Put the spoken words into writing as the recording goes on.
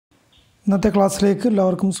ഇന്നത്തെ ക്ലാസ്സിലേക്ക്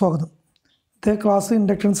എല്ലാവർക്കും സ്വാഗതം. ഇന്നത്തെ ക്ലാസ്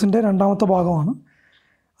ഇൻഡക്റ്റൻസിൻ്റെ രണ്ടാമത്തെ ഭാഗമാണ്.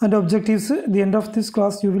 അതിൻ്റെ objectives the end of this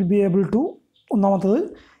class you will be able to ഒന്നാമത്തത്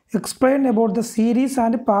explain about the series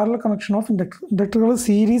and parallel connection of ഇൻഡക്ടറുകൾ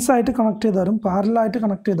series ആയിട്ട് കണക്ട് ചെയ്താലും പാരലായിട്ട്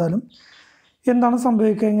കണക്ട് ചെയ്താലും എന്താണ്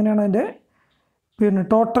സംഭവിക്കുക, എങ്ങനെയാണ് അതിൻ്റെ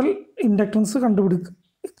ടോട്ടൽ ഇൻഡക്റ്റൻസ് കണ്ടുപിടിക്കുക.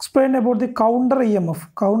 Explain about the counter E M F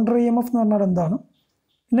എന്ന് പറഞ്ഞാൽ എന്താണ്,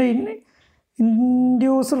 പിന്നെ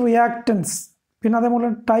ഇൻഡ്യൂസ് റിയാക്റ്റൻസ്, പിന്നെ അതേപോലെ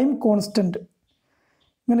ടൈം കോൺസ്റ്റൻറ്റ്,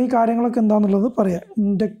 ഇങ്ങനെ ഈ കാര്യങ്ങളൊക്കെ എന്താണെന്നുള്ളത് പറയാം.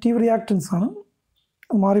 ഇൻഡക്റ്റീവ് റിയാക്റ്റൻസ് ആണ്,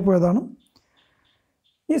 മാറിപ്പോയതാണ്.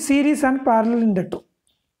 ഈ സീരീസ് ആൻഡ് പാരലൽ ഇൻഡക്ടർ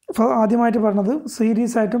ആദ്യമായിട്ട് പറഞ്ഞത്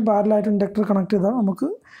സീരീസ് ആയിട്ടും പാരലായിട്ടും ഇൻഡക്ടർ കണക്ട് ചെയ്താൽ നമുക്ക്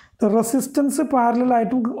റെസിസ്റ്റൻസ്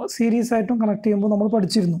പാരലായിട്ടും സീരീസ് ആയിട്ടും കണക്ട് ചെയ്യുമ്പോൾ നമ്മൾ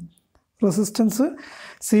പഠിച്ചിരുന്നു. റെസിസ്റ്റൻസ്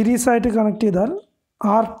സീരീസ് ആയിട്ട് കണക്ട് ചെയ്താൽ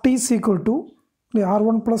RT =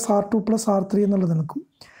 R1 + R2 + R3 എന്നുള്ളത് നിൽക്കും.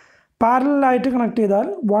 പാരലായിട്ട് കണക്ട് ചെയ്താൽ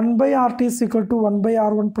 1/RT =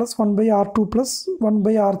 1/R1 + 1/R2 +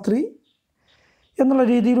 1/R3 എന്നുള്ള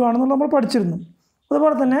രീതിയിലുമാണെന്ന് നമ്മൾ പഠിച്ചിരുന്നു.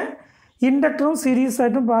 അതുപോലെ തന്നെ ഇൻഡക്ടറും സീരീസ്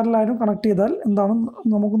ആയിട്ടും പാരലായിട്ടും കണക്ട് ചെയ്താൽ എന്താണെന്ന്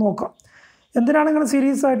നമുക്ക് നോക്കാം. എന്തിനാണ് ഇങ്ങനെ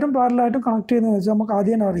സീരീസ് ആയിട്ടും പാരലായിട്ടും കണക്ട് ചെയ്യുന്നതെന്ന് വെച്ചാൽ നമുക്ക്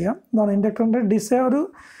ആദ്യം തന്നെ അറിയാം എന്താണ് ഇൻഡക്ടറിൻ്റെ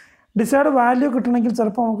ഡിസൈഡ് വാല്യൂ കിട്ടണമെങ്കിൽ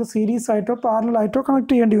ചിലപ്പോൾ നമുക്ക് സീരീസ് ആയിട്ടോ പാരലായിട്ടോ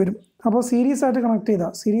കണക്ട് ചെയ്യേണ്ടി വരും. അപ്പോൾ സീരീസ് ആയിട്ട് കണക്ട്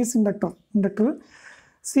ചെയ്താൽ സീരീസ് ഇൻഡക്ടർ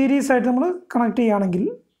സീരീസ് ആയിട്ട് നമ്മൾ കണക്ട് ചെയ്യുകയാണെങ്കിൽ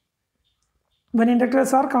when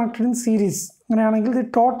inductors are connected in series, അങ്ങനെയാണെങ്കിൽ the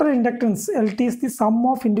total inductance LT is the sum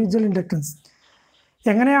of individual inductance.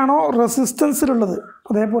 എങ്ങനെയാണോ റെസിസ്റ്റൻസിലുള്ളത്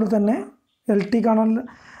അതേപോലെ തന്നെ LT കാണാൻ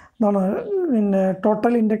എന്താണ് പിന്നെ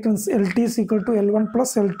total inductance LT = L1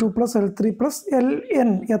 + L2 + L3 +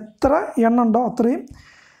 Ln, എത്ര എണ്ണുണ്ടോ അത്രയും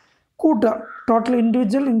കൂട്ടുക. ടോട്ടൽ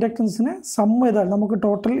ഇൻഡിവിജ്വൽ ഇൻഡക്റ്റൻസിനെ സം ചെയ്താൽ നമുക്ക്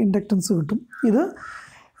ടോട്ടൽ ഇൻഡക്റ്റൻസ് കിട്ടും. ഇത്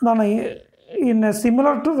എന്താണ് പിന്നെ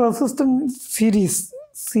സിമിലർ ടു റെസിസ്റ്റൻസ്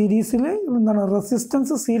സീരീസിൽ എന്താണ്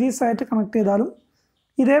റെസിസ്റ്റൻസ് സീരീസ് ആയിട്ട് കണക്ട് ചെയ്താലും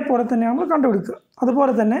ഇതേപോലെ തന്നെ നമ്മൾ കണ്ടുപിടിക്കുക.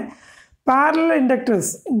 അതുപോലെ തന്നെ പാരലൽ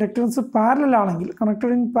ഇൻഡക്റ്റൻസ് പാരലൽ ആണെങ്കിൽ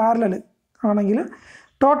കണക്റ്റഡ് ഇൻ പാരലൽ ആണെങ്കിൽ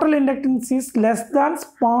total inductance is less than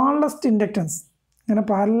smallest inductance. ഇങ്ങനെ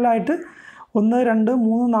പാരലായിട്ട് 1, 2,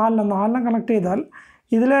 3, 4 കണക്ട് ചെയ്താൽ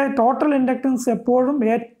ഇതിലെ ടോട്ടൽ ഇൻഡക്റ്റൻസ് എപ്പോഴും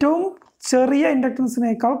ഏറ്റവും ചെറിയ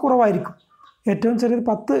ഇൻഡക്റ്റൻസിനേക്കാൾ കുറവായിരിക്കും. ഏറ്റവും ചെറിയത്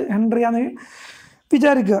 10 ഹെൻറിയാന്ന്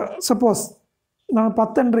വിചാരിക്കുക. സപ്പോസ്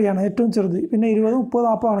 10 ഹെൻറിയാണ് ഏറ്റവും ചെറുത്, പിന്നെ 20, 30,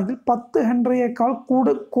 40 ആണെങ്കിൽ 10 ഹെൻറിയേക്കാൾ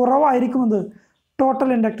കുറവായിരിക്കുമെന്നത് ടോട്ടൽ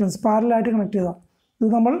ഇൻഡക്റ്റൻസ് പാരലായിട്ട് കണക്ട് ചെയ്താൽ. ഇത്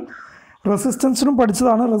നമ്മൾ റെസിസ്റ്റൻസിനും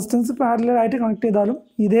പഠിച്ചതാണ്. റെസിസ്റ്റൻസ് പാരലായിട്ട് കണക്ട് ചെയ്താലും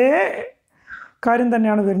ഇതേ കാര്യം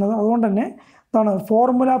തന്നെയാണ് വരുന്നത്. അതുകൊണ്ട് തന്നെ ഇതാണ്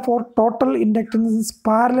formula four total inductance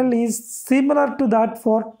parallel is similar to that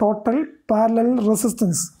four total parallel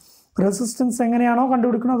resistance എങ്ങനെയാണോ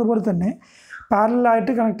കണ്ടുപിടിക്കുന്നത് അതുപോലെ തന്നെ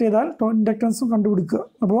പാരലായിട്ട് കണക്ട് ചെയ്താൽ ഇൻഡക്റ്റൻസും കണ്ടുപിടിക്കുക.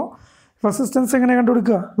 അപ്പോൾ റെസിസ്റ്റൻസ് എങ്ങനെ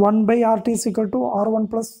കണ്ടുപിടിക്കുക? 1/RT = R1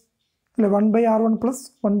 + 1/R1 +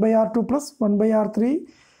 1/R2 + 1/R3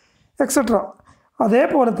 etcetera.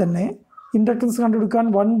 അതേപോലെ തന്നെ ഇൻഡക്റ്റൻസ് കണ്ടുപിടിക്കാൻ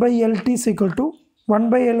 1/LT =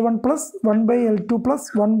 1/L1 + 1/L2 +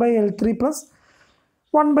 1/L3 +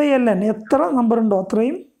 1/Ln, എത്ര നമ്പർ ഉണ്ടോ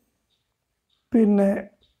അത്രയും പിന്നെ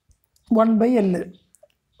 1/L.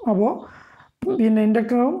 അപ്പോൾ പിന്നെ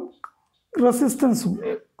ഇൻഡക്ടറും റെസിസ്റ്റൻസും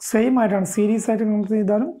സെയിം ആയിട്ടാണ്, സീരീസ് ആയിട്ട് കണക്ട്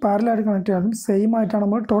ചെയ്താലും പാരലായിട്ട് കണക്ട് ചെയ്താലും സെയിം ആയിട്ടാണ്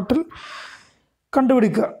നമ്മൾ ടോട്ടൽ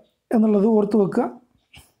കണ്ടുപിടിക്കുക എന്നുള്ളത് ഓർത്ത് വെക്കുക.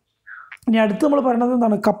 ഇനി അടുത്ത് നമ്മൾ പറയുന്നത്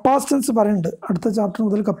എന്താണ്, കപ്പാസിറ്റൻസ് പറയുന്നുണ്ട്. അടുത്ത ചാപ്റ്റർ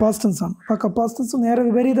മുതൽ കപ്പാസിറ്റൻസ് ആണ്. അപ്പോൾ കപ്പാസിറ്റൻസ് നേരെ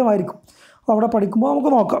വിപരീതമായിരിക്കും. അവിടെ പഠിക്കുമ്പോൾ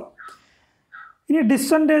നമുക്ക് നോക്കാം. ഇനി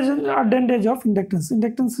അഡ്വാൻറ്റേജ് ഓഫ്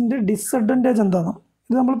ഇൻഡക്റ്റൻസിൻ്റെ ഡിസഡ്വാൻറ്റേജ് എന്താണ്,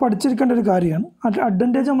 ഇത് നമ്മൾ പഠിച്ചിരിക്കേണ്ട ഒരു കാര്യമാണ്.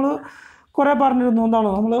 അഡ്വാൻറ്റേജ് നമ്മൾ കുറേ പറഞ്ഞിരുന്നു. എന്താണ്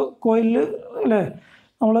നമ്മൾ കോയിലിൽ അല്ലേ,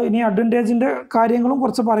 നമ്മൾ ഇനി അഡ്വാൻറ്റേജിൻ്റെ കാര്യങ്ങളും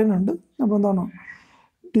കുറച്ച് പറയുന്നുണ്ട്. അപ്പോൾ എന്താണ്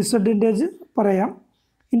ഡിസഡ്വാൻറ്റേജ് പറയാം.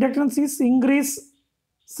 Inductance is increase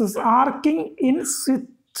arching in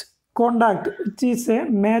switch contact which is A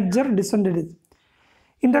major disadvantage.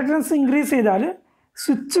 Inductance increase ചെയ്താൽ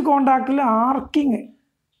സ്വിച്ച് കോണ്ടാക്റ്റിൽ ആർക്കിങ്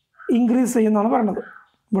ഇൻക്രീസ് ചെയ്യുന്നതാണ് പറയുന്നത്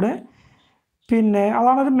ഇവിടെ. പിന്നെ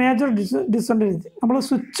അതാണൊരു മേജർ ഡിസഡ്വാൻറ്റേജ്. നമ്മൾ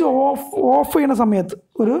സ്വിച്ച് ഓഫ് ചെയ്യുന്ന സമയത്ത്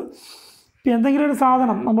എന്തെങ്കിലും ഒരു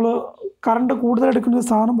സാധനം നമ്മൾ കറണ്ട് കൂടുതൽ എടുക്കുന്ന ഒരു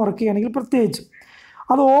സാധനം വർക്ക് ചെയ്യുകയാണെങ്കിൽ പ്രത്യേകിച്ച്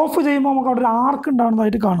അത് ഓഫ് ചെയ്യുമ്പോൾ നമുക്ക് അവിടെ ഒരു ആർക്ക്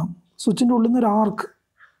ഉണ്ടാകുന്നതായിട്ട് കാണാം. സ്വിച്ചിൻ്റെ ഉള്ളിൽ നിന്ന് ഒരു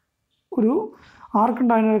ആർക്ക്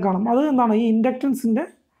ഉണ്ടാകുന്നതായിട്ട് കാണാം. അത് എന്താണ് ഈ ഇൻഡക്റ്റൻസിൻ്റെ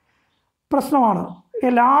പ്രശ്നമാണ്. A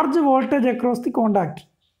large voltage across the contact,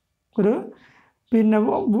 പിന്നെ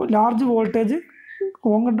ലാർജ് വോൾട്ടേജ്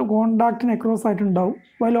കോണ്ടാക്റ്റിന് അക്രോസ് ആയിട്ടുണ്ടാവും.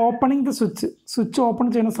 While opening the switch open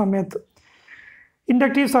ചെയ്യുന്ന സമയത്ത്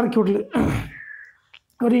ഇൻഡക്റ്റീവ്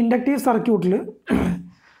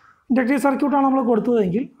സർക്യൂട്ടാണ് നമ്മൾ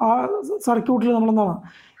കൊടുത്തതെങ്കിൽ ആ സർക്യൂട്ടിൽ നമ്മളെന്താണ്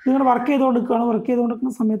ഇതിങ്ങനെ വർക്ക്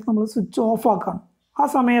ചെയ്തുകൊണ്ടിരിക്കുന്ന സമയത്ത് നമ്മൾ സ്വിച്ച് ഓഫ് ആക്കുകയാണ്. ആ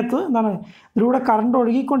സമയത്ത് എന്താണ് ഇതിലൂടെ കറണ്ട്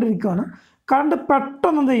ഒഴുകിക്കൊണ്ടിരിക്കുകയാണ്. കറണ്ട്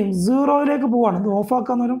പെട്ടെന്ന് എന്ത് ചെയ്യും, സീറോയിലേക്ക് പോവുകയാണ്. ഇത്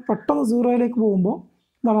ഓഫാക്കാന്ന് പറയുമ്പോൾ പെട്ടെന്ന് സീറോയിലേക്ക് പോകുമ്പോൾ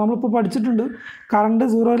എന്താണ്, നമ്മളിപ്പോൾ പഠിച്ചിട്ടുണ്ട്, കറണ്ട്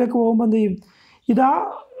സീറോയിലേക്ക് പോകുമ്പോൾ എന്ത് ചെയ്യും, ഇതാ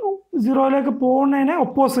സീറോയിലേക്ക് പോകുന്നതിനെ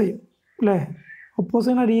ഒപ്പോസ് ചെയ്യും അല്ലേ. ഒപ്പോസ്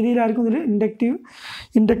ചെയ്യുന്ന രീതിയിലായിരിക്കും ഇതിൽ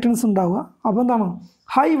ഇൻഡക്റ്റൻസ് ഉണ്ടാവുക. അപ്പോൾ എന്താണ്,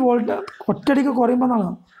 ഹൈ വോൾട്ടേജ് ഒറ്റയടിക്ക് കുറയുമ്പോൾ എന്താണ്,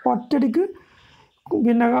 ഒറ്റയടിക്ക്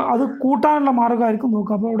പിന്നെ അത് കൂട്ടാനുള്ള മാർഗ്ഗമായിരിക്കും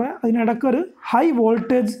നോക്കുക. അപ്പോൾ ഇവിടെ അതിനിടയ്ക്ക് ഒരു ഹൈ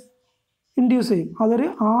വോൾട്ടേജ് ഇൻഡ്യൂസ് ചെയ്യും. അതൊരു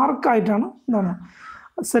ആർക്കായിട്ടാണ് എന്താണ്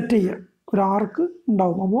സെറ്റ് ചെയ്യുക, ഒരു ആർക്ക്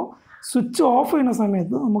ഉണ്ടാവും. അപ്പോൾ സ്വിച്ച് ഓഫ് ചെയ്യുന്ന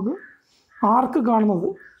സമയത്ത് നമുക്ക് ആർക്ക് കാണുന്നത്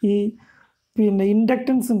ഈ പിന്നെ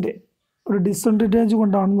ഇൻഡക്റ്റൻസിൻ്റെ ഒരു ഡിസഡ്വാൻറ്റേജ്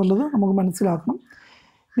കൊണ്ടാണെന്നുള്ളത് നമുക്ക് മനസ്സിലാക്കണം.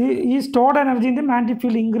 ഈ stored എനർജീൻ്റെ magnetic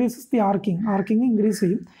field increases the ആർക്കിങ് increase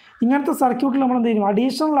ചെയ്യും. ഇങ്ങനത്തെ സർക്യൂട്ടിൽ നമ്മൾ എന്ത് ചെയ്യും,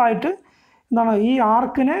 അഡീഷണൽ ആയിട്ട് എന്താണ് ഈ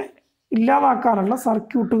ആർക്കിനെ ഇല്ലാതാക്കാനുള്ള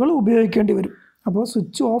സർക്യൂട്ടുകൾ ഉപയോഗിക്കേണ്ടി വരും. അപ്പോൾ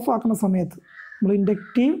സ്വിച്ച് ഓഫ് ആക്കുന്ന സമയത്ത് നമ്മൾ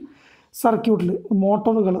ഇൻഡക്റ്റീവ് സർക്യൂട്ടിൽ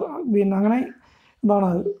മോട്ടോറുകൾ പിന്നെ അങ്ങനെ എന്താണ്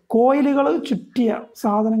കോയിലുകൾ ചുറ്റിയ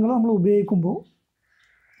സാധനങ്ങൾ നമ്മൾ ഉപയോഗിക്കുമ്പോൾ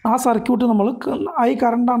ആ സർക്യൂട്ട് നമ്മൾ ഹൈ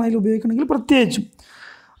കറണ്ടാണ് അതിൽ ഉപയോഗിക്കണമെങ്കിൽ പ്രത്യേകിച്ചും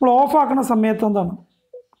നമ്മൾ ഓഫ് ആക്കുന്ന സമയത്ത് എന്താണ്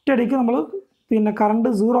ഒറ്റയടിക്ക് നമ്മൾ പിന്നെ കറണ്ട്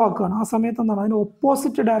സീറോ ആക്കുകയാണ്. ആ സമയത്ത് എന്താണ് അതിന്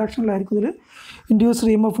ഓപ്പോസിറ്റ് ഡയറക്ഷനിലായിരിക്കും ഇതിൽ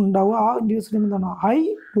ഇൻഡ്യൂസ്ഡ് EMF ഉണ്ടാവുക. ആ ഇൻഡ്യൂസ്ഡ് EMF എന്താണ് ഹൈ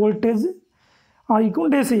വോൾട്ടേജ് ആയിരിക്കും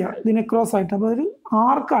ഇൻഡ്യൂസ് ചെയ്യുക ഇതിനെ ക്രോസ് ആയിട്ട്. അപ്പോൾ അതൊരു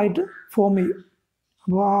ആർക്കായിട്ട് ഫോം ചെയ്യും.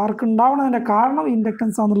 അപ്പോൾ ആർക്ക് ഉണ്ടാവുന്നതിൻ്റെ കാരണം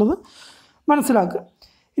ഇൻഡക്റ്റൻസ് ആണെന്നുള്ളത് മനസ്സിലാക്കുക.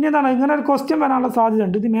 ഇനി എന്താണ്, ഇങ്ങനെ ഒരു ക്വസ്റ്റ്യൻ വരാനുള്ള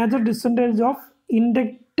സാധ്യതയുണ്ട്. The major disadvantage of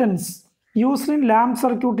inductance used in lamp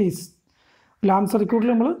circuit is. Lamp സർക്യൂട്ടിൽ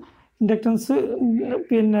നമ്മൾ ഇൻഡക്റ്റൻസ്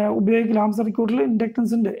പിന്നെ ഉപയോഗിക്കും. ലാമ്പ് സർക്യൂട്ടിൽ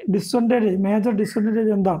ഇൻഡക്റ്റൻസിൻ്റെ മേജർ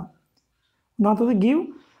ഡിസഡ്വാൻറ്റേജ് എന്താണ്? ഒന്നാമത്തത് give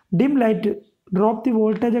dim light, drop the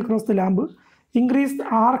voltage across the lamp, increase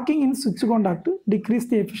arching in switch contact, decrease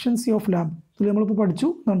the efficiency of lamp. ഇത് നമ്മളിപ്പോൾ പഠിച്ചു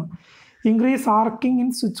എന്നാണ്. Increase arching in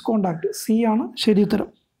switch contact, C ആണ് ശരി ഉത്തരം.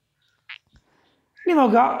 ഇനി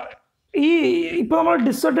നോക്കുക, ഇപ്പോൾ നമ്മൾ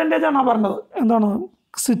ഡിസഡ്വാൻറ്റേജ് ആണ് പറഞ്ഞത്. എന്താണ്,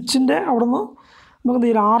 സ്വിച്ചിൻ്റെ അവിടെ നിന്ന് നമുക്ക്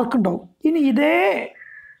എന്തെങ്കിലും ആർക്ക് ഉണ്ടാവും. ഇനി ഇതേ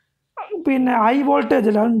പിന്നെ ഹൈ വോൾട്ടേജ്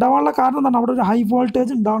അല്ല ഉണ്ടാവാനുള്ള കാരണം എന്താണ്, അവിടെ ഒരു ഹൈ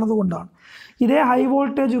വോൾട്ടേജ് ഉണ്ടാവുന്നത് കൊണ്ടാണ്. ഇതേ ഹൈ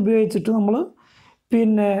വോൾട്ടേജ് ഉപയോഗിച്ചിട്ട് നമ്മൾ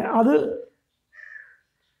പിന്നെ അത്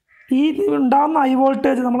ഈ ഉണ്ടാകുന്ന ഹൈ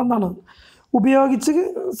വോൾട്ടേജ് നമ്മളെന്താണ് ഉപയോഗിച്ച്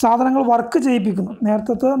സാധനങ്ങൾ വർക്ക് ചെയ്യിപ്പിക്കുന്നു.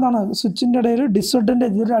 നേരത്തെ എന്താണ് സ്വിച്ചിൻ്റെ ഇടയിൽ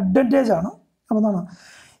ഡിസഡ്വാൻറ്റേജ്, ഇതൊരു അഡ്വാൻറ്റേജ് ആണ്. അപ്പോൾ എന്താണ്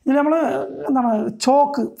ഇതിൽ നമ്മൾ എന്താണ്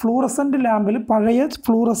ചോക്ക് ഫ്ലൂറസെൻ്റ് ലാമ്പിൽ, പഴയ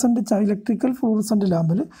ഇലക്ട്രിക്കൽ ഫ്ലൂറസെൻ്റ്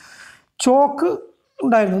ലാമ്പിൽ ചോക്ക്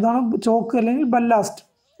ഉണ്ടായിരുന്നു. ഇതാണ് ചോക്ക് അല്ലെങ്കിൽ ബല്ലാസ്റ്റ്.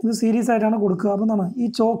 ഇത് സീരീസ് ആയിട്ടാണ് കൊടുക്കുക. അപ്പോൾ എന്താണ് ഈ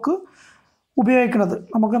ചോക്ക് ഉപയോഗിക്കുന്നത്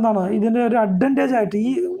നമുക്ക് എന്താണ് ഇതിൻ്റെ ഒരു അഡ്വാൻറ്റേജ് ആയിട്ട്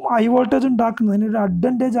ഈ ഹൈ വോൾട്ടേജ് ഉണ്ടാക്കുന്നതിന് ഒരു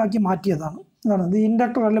അഡ്വാൻറ്റേജ് ആക്കി മാറ്റിയതാണ്. എന്താണ് ഇത്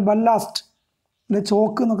ഇൻഡക്ടർ അല്ലെ ബല്ലാസ്റ്റ് അല്ലെ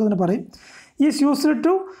ചോക്ക് എന്നൊക്കെ ഇതിന് പറയും. Is used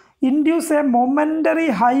to induce A momentary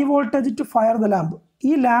high voltage to fire the lamp.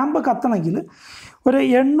 ഈ ലാമ്പ് കത്തണമെങ്കിൽ ഒരു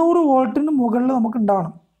 800 വോൾട്ടിന് മുകളിൽ നമുക്ക്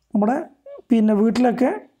ഉണ്ടാവണം. നമ്മുടെ പിന്നെ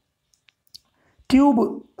വീട്ടിലൊക്കെ ട്യൂബ്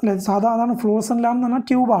അല്ലെ, സാധാരണ ഫ്ലൂറസെൻ്റ് ലാമ്പ് എന്ന് പറഞ്ഞാൽ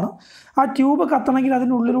ട്യൂബാണ്. ആ ട്യൂബ് കത്തണമെങ്കിൽ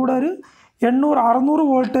അതിനുള്ളിലൂടെ ഒരു 600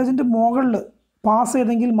 വോൾട്ടേജിൻ്റെ മുകളിൽ പാസ്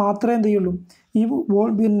ചെയ്തെങ്കിൽ മാത്രമേ എന്ത് ചെയ്യുള്ളൂ ഈ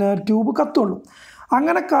പിന്നെ ട്യൂബ് കത്തുള്ളൂ.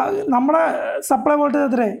 അങ്ങനെ നമ്മുടെ സപ്ലൈ വോൾട്ടേജ്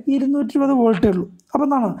എത്ര 220 വോൾട്ടേ ഉള്ളൂ. അപ്പോൾ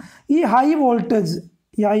എന്താണ് ഈ ഹൈ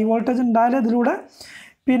വോൾട്ടേജ് ഉണ്ടായാലേ ഇതിലൂടെ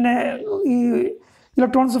പിന്നെ ഈ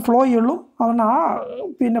ഇലക്ട്രോൺസ് ഫ്ലോ ചെയ്യുള്ളൂ. അതുകൊണ്ട് ആ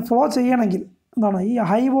പിന്നെ ഫ്ലോ ചെയ്യണമെങ്കിൽ എന്താണ് ഈ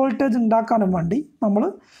ഹൈ വോൾട്ടേജ് ഉണ്ടാക്കാനും വേണ്ടി നമ്മൾ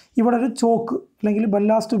ഇവിടെ ഒരു ചോക്ക് അല്ലെങ്കിൽ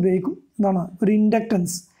ബല്ലാസ്റ്റ് ഉപയോഗിക്കും. എന്താണ് ഒരു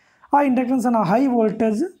ഇൻഡക്റ്റൻസ്. ആ ഇൻഡക്റ്റൻസ് ആണ് ഹൈ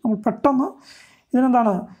വോൾട്ടേജ്. നമ്മൾ പെട്ടെന്ന്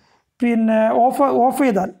ഇതിനെന്താണ് പിന്നെ ഓഫ്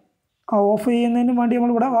ചെയ്താൽ ആ ഓഫ് ചെയ്യുന്നതിന് വേണ്ടി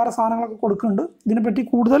നമ്മളിവിടെ വേറെ സാധനങ്ങളൊക്കെ കൊടുക്കുന്നുണ്ട്. ഇതിനെപ്പറ്റി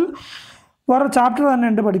കൂടുതൽ വേറെ ചാപ്റ്റർ തന്നെ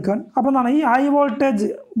ഉണ്ട് പഠിക്കാൻ. അപ്പോൾ എന്താണ് ഈ ഹൈ വോൾട്ടേജ്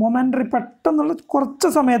മൊമെൻ്ററി പെട്ടെന്നുള്ള കുറച്ച്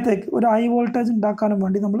സമയത്തേക്ക് ഒരു ഹൈ വോൾട്ടേജ് ഉണ്ടാക്കാനും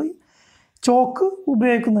വേണ്ടി നമ്മൾ ചോക്ക്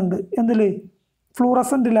ഉപയോഗിക്കുന്നുണ്ട്. എന്തിൽ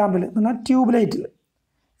ഫ്ലൂറസെൻ്റ് ലാമ്പിൽ എന്നാൽ ട്യൂബ് ലൈറ്റിൽ.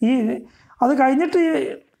 അത് കഴിഞ്ഞിട്ട്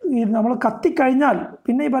നമ്മൾ കത്തിക്കഴിഞ്ഞാൽ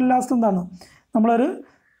പിന്നെ ഈ ബല്ലാസ്റ്റ് എന്താണ് നമ്മളൊരു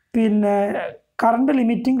പിന്നെ കറണ്ട്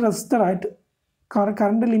ലിമിറ്റിംഗ് റെസിസ്റ്ററായിട്ട്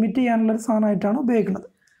കറണ്ട് ലിമിറ്റ് ചെയ്യാനുള്ളൊരു സാധനമായിട്ടാണ് ഉപയോഗിക്കുന്നത്.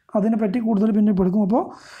 അതിനെപ്പറ്റി കൂടുതൽ പിന്നെ പഠിക്കും. അപ്പോൾ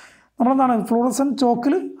നമ്മളെന്താണ് ഫ്ലൂറസെൻ്റ്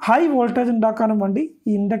ചോക്കിൽ ഹൈ വോൾട്ടേജ് ഉണ്ടാക്കാനും വേണ്ടി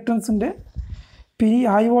ഈ ഇൻഡക്റ്റൻസിൻ്റെ ഈ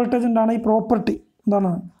ഹൈ വോൾട്ടേജ് ഉണ്ടാകുന്ന ഈ പ്രോപ്പർട്ടി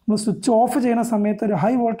എന്താണ് നമ്മൾ സ്വിച്ച് ഓഫ് ചെയ്യുന്ന സമയത്ത് ഒരു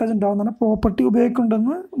ഹൈ വോൾട്ടേജ് ഉണ്ടാകുന്ന പ്രോപ്പർട്ടി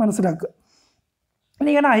ഉപയോഗിക്കുന്നുണ്ടെന്ന് മനസ്സിലാക്കുക. ഇനി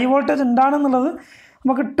ഇങ്ങനെ ഹൈ വോൾട്ടേജ് ഉണ്ടാകുന്നുള്ളത്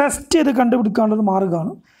നമുക്ക് ടെസ്റ്റ് ചെയ്ത് കണ്ടുപിടിക്കാനുള്ളൊരു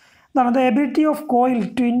മാർഗ്ഗമാണ്. എന്താണ് the ability of coil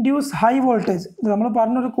to induce high voltage. നമ്മൾ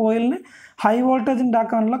പറഞ്ഞൊരു കോയിലിന് ഹൈ വോൾട്ടേജ്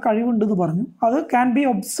ഉണ്ടാക്കാനുള്ള കഴിവുണ്ടെന്ന് പറഞ്ഞു. അത് ക്യാൻ ബി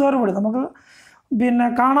ഒബ്സർവ്ഡ്, നമുക്ക് പിന്നെ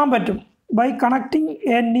കാണാൻ പറ്റും by connecting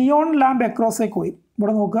A neon lamp across A coil.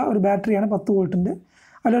 ഇവിടെ നോക്കുക, ഒരു ബാറ്ററിയാണ് 10 വോൾട്ടിൻ്റെ,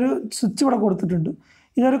 അതിലൊരു സ്വിച്ച് ഇവിടെ കൊടുത്തിട്ടുണ്ട്.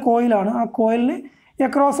 ഇതൊരു കോയിലാണ്. ആ കോയിലിന്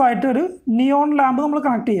അക്രോസ് ആയിട്ട് ഒരു നിയോൺ ലാമ്പ് നമ്മൾ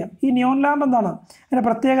കണക്ട് ചെയ്യുക. ഈ നിയോൺ ലാമ്പ് എന്താണ് അതിൻ്റെ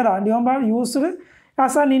പ്രത്യേകത? Neon lamp used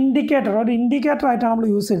as an indicator, ഒരു ഇൻഡിക്കേറ്റർ ആയിട്ടാണ് നമ്മൾ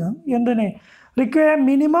യൂസ് ചെയ്യുന്നത്. എന്തിന്? Require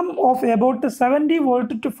minimum of about 70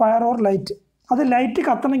 volt to fire or light. അത് ലൈറ്റ്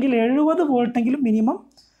കത്തണമെങ്കിൽ 70 വോൾട്ടെങ്കിലും മിനിമം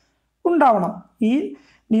ഉണ്ടാവണം. ഈ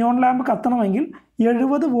നിയോൺ ലാമ്പ് കത്തണമെങ്കിൽ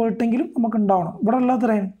 70 വോൾട്ടെങ്കിലും നമുക്ക് ഉണ്ടാവണം. ഇവിടെ ഉള്ളത്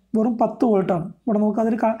വെറും 10 വോൾട്ടാണ്. ഇവിടെ നമുക്ക്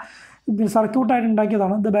അതിൽ സർക്യൂട്ടായിട്ട്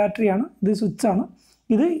ഉണ്ടാക്കിയതാണ്. ഇത് ബാറ്ററിയാണ്, ഇത് സ്വിച്ചാണ്,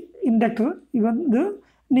 ഇത് ഇൻഡക്ടർ, ഇത്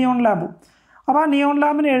നിയോൺ ലാമ്പ്. അപ്പോൾ ആ നിയോൺ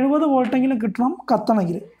ലാമ്പിന് 70 വോൾട്ടെങ്കിലും കിട്ടണം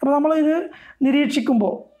കത്തണമെങ്കിൽ. അപ്പോൾ നമ്മൾ ഇത്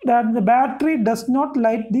നിരീക്ഷിക്കുമ്പോൾ the battery does not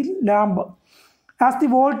light the lamp as the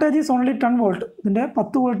voltage is only 10 volt. ഇതിൻ്റെ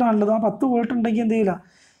 10 വോൾട്ടാണുള്ളത്. ആ 10 വോൾട്ട് ഉണ്ടെങ്കിൽ എന്ത് ചെയ്യില്ല,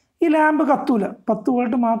 ഈ ലാമ്പ് കത്തൂല. 10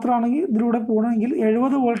 വോൾട്ട് മാത്രമാണെങ്കിൽ ഇതിലൂടെ പോകണമെങ്കിൽ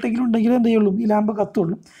 70 വോൾട്ടെങ്കിലും ഉണ്ടെങ്കിൽ എന്ത് ചെയ്യുള്ളൂ, ഈ ലാമ്പ്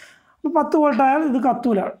കത്തുള്ളൂ. അപ്പോൾ 10 വോൾട്ട് ആയാൽ ഇത്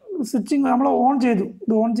കത്തൂല. സ്വിച്ചിങ് നമ്മൾ ഓൺ ചെയ്തു,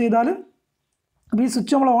 ഇത് ഓൺ ചെയ്താൽ അപ്പോൾ ഈ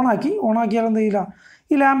സ്വിച്ച് നമ്മൾ ഓണാക്കിയാൽ എന്ത് ചെയ്യില്ല,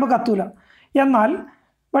 ഈ ലാമ്പ് കത്തൂല. എന്നാൽ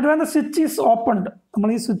but when the switch is opened, നമ്മൾ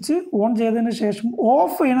ഈ സ്വിച്ച് ഓൺ ചെയ്തതിന് ശേഷം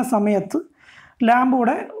ഓഫ് ചെയ്യുന്ന സമയത്ത് ലാമ്പ്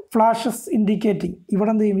ഇവിടെ ഫ്ലാഷസ് ഇൻഡിക്കേറ്റിംഗ്,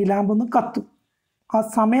 ഇവിടെ എന്ത് ചെയ്യും, ഈ ലാമ്പ് ഒന്ന് കത്തും. ആ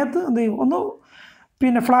സമയത്ത് എന്ത് ചെയ്യും,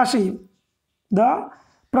 ഒന്ന് ഫ്ലാഷ് ചെയ്യും. The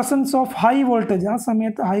presence of high voltage, ആ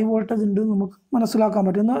സമയത്ത് ഹൈ വോൾട്ടേജ് ഉണ്ട് നമുക്ക് മനസ്സിലാക്കാൻ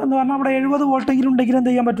പറ്റും. എന്ന് പറഞ്ഞാൽ അവിടെ 70 വോൾട്ടെങ്കിലും ഉണ്ടെങ്കിൽ എന്ത്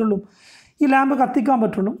ചെയ്യാൻ പറ്റുള്ളൂ, ഈ ലാമ്പ് കത്തിക്കാൻ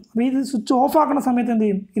പറ്റുള്ളൂ. അപ്പോൾ ഇത് സ്വിച്ച് ഓഫ് ആക്കുന്ന സമയത്ത് എന്ത്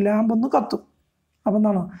ചെയ്യും, ഈ ലാമ്പ് ഒന്ന് കത്തും. അപ്പോൾ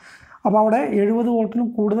എന്താണ്, അപ്പോൾ അവിടെ 70 വോൾട്ടിനും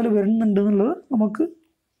കൂടുതൽ വരുന്നുണ്ട് എന്നുള്ളത് നമുക്ക്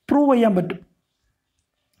പ്രൂവ് ചെയ്യാൻ പറ്റും.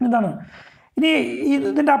 എന്താണ് ഇനി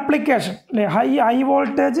ഇതിൻ്റെ അപ്ലിക്കേഷൻ അല്ലേ, ഹൈ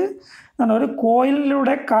വോൾട്ടേജ് എന്താണ്, ഒരു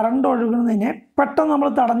കോയിലിലൂടെ കറണ്ട് ഒഴുകുന്നതിനെ പെട്ടെന്ന് നമ്മൾ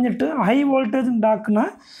തടഞ്ഞിട്ട് ഹൈ വോൾട്ടേജ് ഉണ്ടാക്കുന്ന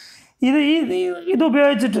ഇത്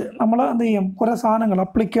ഉപയോഗിച്ചിട്ട് നമ്മൾ എന്ത് ചെയ്യും, കുറേ സാധനങ്ങൾ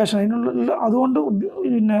അപ്ലിക്കേഷൻ അതിനുള്ള അതുകൊണ്ട്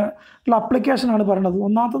ഉള്ള അപ്ലിക്കേഷനാണ് പറയുന്നത്.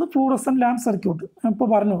 ഒന്നാമത്തത് ഫ്ലൂറസെൻ്റ് ലാമ്പ് സർക്യൂട്ട്. ഇപ്പോൾ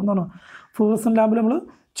പറഞ്ഞു എന്താണ്, ഫ്ലൂറസെൻ്റ് ലാമ്പിൽ നമ്മൾ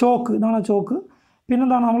ചോക്ക്, ഇതാണ് ചോക്ക്.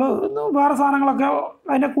 പിന്നെന്താണ് നമ്മൾ വേറെ സാധനങ്ങളൊക്കെ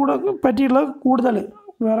അതിനെ പറ്റിയുള്ള കൂടുതൽ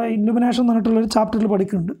വേറെ ഇലുമിനേഷൻ എന്ന് പറഞ്ഞിട്ടുള്ളൊരു ചാപ്റ്ററിൽ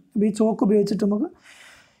പഠിക്കുന്നുണ്ട്. അപ്പോൾ ഈ ചോക്ക് ഉപയോഗിച്ചിട്ട് നമുക്ക്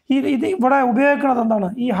ഇത് ഇവിടെ ഉപയോഗിക്കുന്നത് എന്താണ്,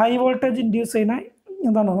 ഈ ഹൈ വോൾട്ടേജ് ഇൻഡ്യൂസ് ചെയ്യുന്ന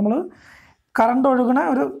എന്താണ്, നമ്മൾ കറണ്ട് ഒഴുകുന്ന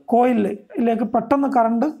ഒരു കോയിലിലേക്ക് പെട്ടെന്ന്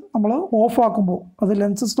കറണ്ട് നമ്മൾ ഓഫ് ആക്കുമ്പോൾ അത്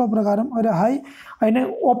ലെൻസ് ലോ പ്രകാരം ഒരു അതിന്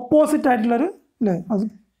ഓപ്പോസിറ്റ് ആയിട്ടുള്ളൊരു അല്ലേ, അത്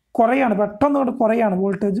കുറയാണ്, പെട്ടെന്ന് കുറയാണ്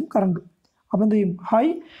വോൾട്ടേജും കറണ്ടും. അപ്പോൾ എന്ത് ചെയ്യും,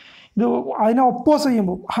 ഇത് അതിനെ ഒപ്പോസ്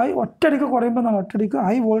ചെയ്യുമ്പോൾ ഒറ്റയടിക്ക് കുറയുമ്പോൾ എന്താണ്, ഒറ്റയടിക്ക്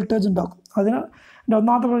ഹൈ വോൾട്ടേജ് ഉണ്ടാക്കും.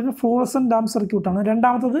 ഒന്നാമത്തെ പറയുന്നത് ഫ്ലൂറസെൻ്റ് ലാമ്പ് സർക്യൂട്ടാണ്.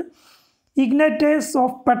 രണ്ടാമത്തത് ഇഗ്നൈറ്റേഴ്സ്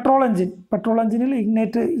ഓഫ് പെട്രോൾ എഞ്ചിനിൽ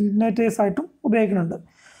ഇഗ്നൈറ്റേഴ്സ് ആയിട്ടും ഉപയോഗിക്കുന്നുണ്ട്.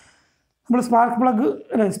 നമ്മൾ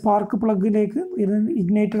സ്പാർക്ക് പ്ലഗിലേക്ക്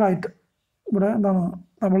ഇഗ്നൈറ്റഡ് ആയിട്ട് ഇവിടെ എന്താണ്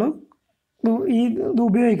നമ്മൾ ഇത്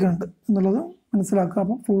ഉപയോഗിക്കുന്നുണ്ട് എന്നുള്ളത് മനസ്സിലാക്കുക.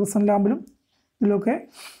 അപ്പം ഫ്ലൂറസെൻ്റ് ലാമ്പിലും ഇതിലൊക്കെ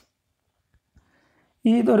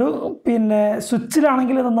ഇതൊരു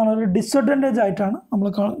സ്വിച്ചിലാണെങ്കിൽ ഇതെന്താണ് ഒരു ഡിസ്അഡ്വാൻറ്റേജ് ആയിട്ടാണ് നമ്മൾ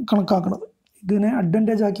കണക്കാക്കുന്നത്. ഇതിനെ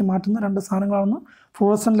അഡ്വാൻറ്റേജ് ആക്കി മാറ്റുന്ന രണ്ട് സാധനങ്ങളാണ്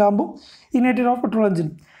ഫ്ലൂറസെൻ്റ് ലാമ്പും ഇഗ്നൈറ്റഡ് ഓഫ് പെട്രോൾ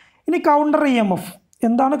എഞ്ചിനും. ഇനി കൗണ്ടർ EMF.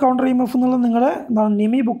 എന്താണ് കൗണ്ടർ EMF എന്നുള്ളത് നിങ്ങളുടെ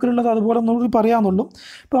നിമി ബുക്കിലുള്ളത് അതുപോലെ ഒന്നുകൂടി പറയാമെന്നുള്ളൂ.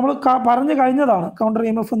 ഇപ്പോൾ നമ്മൾ പറഞ്ഞു കഴിഞ്ഞതാണ് കൗണ്ടർ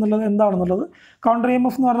EMF എന്നുള്ളത് എന്താണെന്നുള്ളത്. കൗണ്ടർ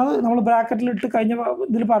EMF എന്ന് പറഞ്ഞത് നമ്മൾ ബ്രാക്കറ്റിലിട്ട് കഴിഞ്ഞ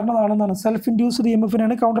ഇതിൽ പറഞ്ഞതാണെന്നാണ്. സെൽഫ് ഇൻഡ്യൂസ്ഡ്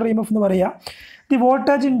EMFനെയാണ് കൗണ്ടർ EMF എന്ന് പറയുക. The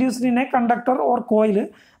voltage induced in A conductor or coil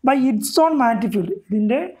by it's on magnetic field.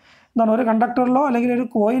 ഇതിൻ്റെ എന്താണ് ഒരു കണ്ടക്ടറിലോ അല്ലെങ്കിൽ ഒരു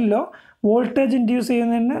കോയിലിലോ വോൾട്ടേജ് ഇൻഡ്യൂസ്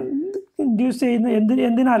ചെയ്യുന്ന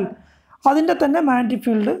എന്തിനാൽ അതിൻ്റെ തന്നെ മാഗ്നറ്റിക്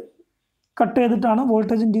ഫീൽഡ് കട്ട് ചെയ്തിട്ടാണ്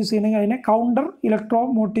വോൾട്ടേജ് ഇൻഡ്യൂസ് ചെയ്യണമെങ്കിൽ അതിനെ കൗണ്ടർ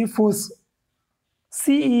ഇലക്ട്രോമോട്ടീവ് ഫോഴ്സ്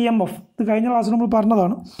CEMF. ഇത് കഴിഞ്ഞ ക്ലാസ്സിൽ നമ്മൾ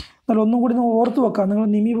പറഞ്ഞതാണ്. എന്നാലും ഒന്നും കൂടി ഓർത്ത് വെക്കാം. നിങ്ങൾ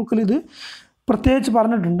നിമി ബുക്കിൽ ഇത് പ്രത്യേകിച്ച്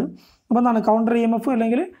പറഞ്ഞിട്ടുണ്ട്. അപ്പോൾ എന്താണ് കൗണ്ടർ EMF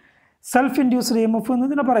അല്ലെങ്കിൽ സെൽഫ് ഇൻഡ്യൂസ്ഡ് EMF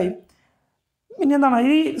എന്നതിനെ പറയും. ഇനി എന്താണ്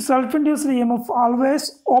ഈ self induced EMF always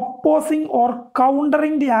opposing or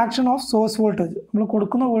countering the action of swords voltage. നമ്മൾ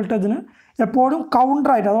കൊടുക്കുന്ന വോൾട്ടേജിന് എപ്പോഴും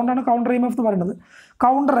കൗണ്ടറായിട്ട്, അതുകൊണ്ടാണ് കൗണ്ടർ EMF എന്ന് പറയുന്നത്.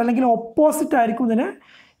 കൗണ്ടർ അല്ലെങ്കിൽ ഓപ്പോസിറ്റ് ആയിരിക്കും ഇതിനെ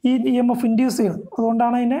ഈ EMF ഇൻഡ്യൂസ് ചെയ്യുന്നത്.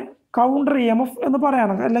 അതുകൊണ്ടാണ് ഇതിനെ കൗണ്ടർ EMF എന്ന്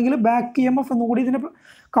പറയാനുള്ളത്. അല്ലെങ്കിൽ ബാക്ക് EMF എന്നുകൂടി ഇതിനെ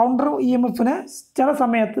കൗണ്ടർ EMFനെ ചില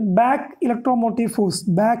സമയത്ത് back electromotive force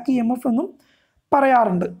back EMF എന്നും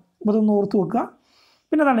പറയാറുണ്ട്. അപ്പോൾ ഇതൊന്ന് ഓർത്ത് വെക്കുക.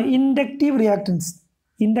 പിന്നെ എന്താണ് ഇൻഡക്റ്റീവ് റിയാക്റ്റൻസ്.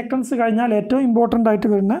 ഇൻഡക്റ്റൻസ് കഴിഞ്ഞാൽ ഏറ്റവും ഇമ്പോർട്ടൻ്റ് ആയിട്ട്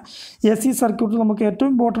വരുന്ന AC സർക്യൂട്ടിൽ നമുക്ക് ഏറ്റവും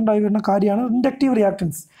ഇമ്പോർട്ടൻ്റ് ആയി വരുന്ന കാര്യമാണ് ഇൻഡക്റ്റീവ്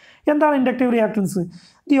റിയാക്റ്റൻസ്. എന്താണ് inductive reactance?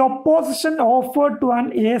 The opposition offered to an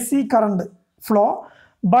AC current flow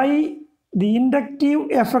by the inductive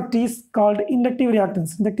effect is called inductive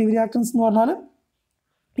reactance. Inductive reactance എന്ന് പറഞ്ഞാൽ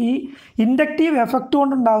ഈ ഇൻഡക്റ്റീവ് എഫക്റ്റ്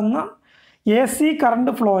കൊണ്ടുണ്ടാകുന്ന AC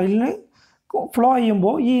കറണ്ട് ഫ്ലോ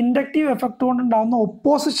ചെയ്യുമ്പോൾ ഈ ഇൻഡക്റ്റീവ് എഫക്റ്റ് കൊണ്ടുണ്ടാകുന്ന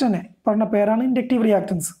ഒപ്പോസിഷനെ പറഞ്ഞ പേരാണ് ഇൻഡക്റ്റീവ്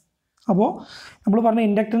റിയാക്റ്റൻസ്. അപ്പോൾ നമ്മൾ പറഞ്ഞ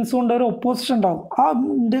ഇൻഡക്റ്റൻസ് കൊണ്ട് ഒരു ഒപ്പോസിഷൻ ഉണ്ടാകും.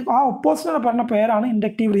 ആ ഒപ്പോസിഷനെ പറഞ്ഞ പേരാണ്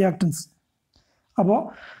ഇൻഡക്റ്റീവ് റിയാക്റ്റൻസ്. അപ്പോൾ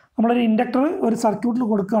നമ്മളൊരു ഇൻഡക്ടർ ഒരു സർക്യൂട്ടിൽ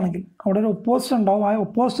കൊടുക്കുകയാണെങ്കിൽ അവിടെ ഒരു ഒപ്പോസിഷൻ ഉണ്ടാവും. ആ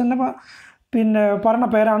ഒപ്പോസിഷനെ പറഞ്ഞ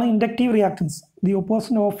പേരാണ് inductive reactance. The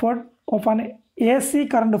opposition of an AC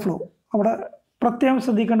current flow. അവിടെ പ്രത്യേകം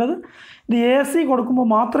ശ്രദ്ധിക്കേണ്ടത് ഇത് AC കൊടുക്കുമ്പോൾ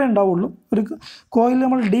മാത്രമേ ഉണ്ടാവുള്ളൂ. ഒരു കോയിൽ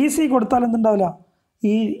നമ്മൾ DC കൊടുത്താൽ എന്തുണ്ടാവില്ല,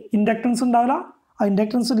 ഈ ഇൻഡക്റ്റൻസ് ഉണ്ടാവില്ല. ആ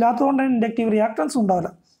ഇൻഡക്റ്റൻസ് ഇല്ലാത്തതുകൊണ്ട് ഇൻഡക്റ്റീവ് റിയാക്റ്റൻസ് ഉണ്ടാവില്ല.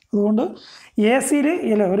 അതുകൊണ്ട് എ സിയിൽ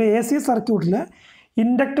അല്ല ഒരു എ സി സർക്യൂട്ടിൽ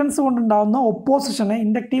ഇൻഡക്റ്റൻസ് കൊണ്ടുണ്ടാകുന്ന ഒപ്പോസിഷനെ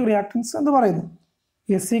ഇൻഡക്റ്റീവ് റിയാക്റ്റൻസ് എന്ന് പറയുന്നു.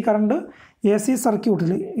 എ സി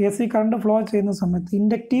സർക്യൂട്ടിൽ എ സി കറണ്ട് ഫ്ലോ ചെയ്യുന്ന സമയത്ത്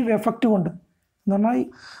ഇൻഡക്റ്റീവ് എഫക്റ്റ് കൊണ്ട് എന്ന് പറഞ്ഞാൽ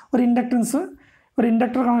ഒരു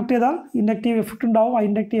ഇൻഡക്ടർ കണക്ട് ചെയ്താൽ ഇൻഡക്റ്റീവ് എഫക്റ്റ് ഉണ്ടാവും. ആ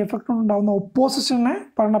ഇൻഡക്റ്റീവ് എഫക്റ്റ് കൊണ്ടുണ്ടാകുന്ന ഒപ്പോസിഷനെ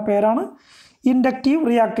പറയുന്ന പേരാണ് inductive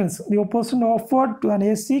reactance. The opposition offered to an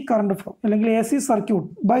A C current flow അല്ലെങ്കിൽ A C circuit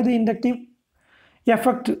by the inductive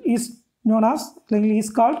effect is known as അല്ലെങ്കിൽ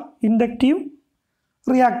ഈസ് കാൾഡ് ഇൻഡക്റ്റീവ്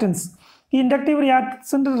റിയാക്റ്റൻസ്. ഈ inductive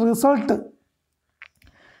റിയാക്റ്റൻസിൻ്റെ result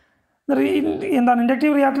എന്താണ്?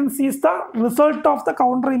 Inductive reactance is the result of the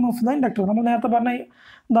counter E M F the inductor. നമ്മൾ നേരത്തെ പറഞ്ഞ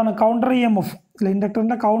എന്താണ് counter E M F അല്ലെ,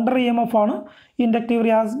 ഇൻഡക്ടറിൻ്റെ counter E M F ആണ് inductive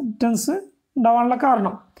reactance ഉണ്ടാവാനുള്ള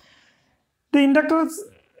കാരണം. ദ ഇൻഡക്ടർസ്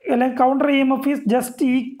അല്ലെങ്കിൽ counter E M F is just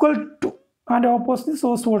equal two and opposite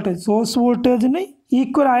source voltage. Source വോൾട്ടേജിന്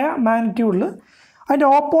ഈക്വലായ മാഗ്നിറ്റ്യൂഡിൽ അതിൻ്റെ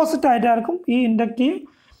ഓപ്പോസിറ്റ് ആയിട്ടായിരിക്കും ഈ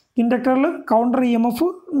ഇൻഡക്ടറിൽ കൗണ്ടർ ഇ എം എഫ്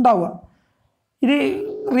ഉണ്ടാവുക. ഇത്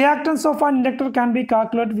reactance of an inductor can be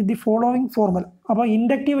calculate with the following formula. അപ്പോൾ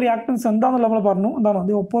ഇൻഡക്റ്റീവ് റിയാക്റ്റൻസ് എന്താണെന്ന് നമ്മൾ പറഞ്ഞു. എന്താണ്?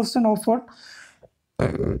 The opposition of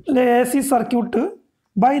A C circuit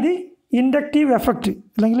by the inductive effect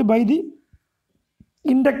അല്ലെങ്കിൽ ബൈ ദി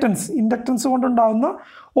ഇൻഡക്റ്റൻസ് കൊണ്ടുണ്ടാകുന്ന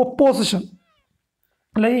ഒപ്പോസിഷൻ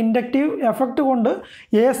അല്ലെങ്കിൽ ഇൻഡക്റ്റീവ് എഫക്റ്റ് കൊണ്ട്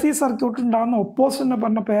എ സി സർക്യൂട്ട് ഉണ്ടാകുന്ന ഒപ്പോസിഷനെ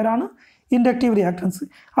പറഞ്ഞ പേരാണ് ഇൻഡക്റ്റീവ് റിയാക്റ്റൻസ്.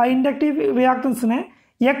 ആ ഇൻഡക്റ്റീവ് റിയാക്റ്റൻസിനെ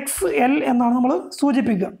XL എന്നാണ് നമ്മൾ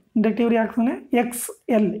സൂചിപ്പിക്കുക. Inductive റിയാക്റ്റൻസിനെ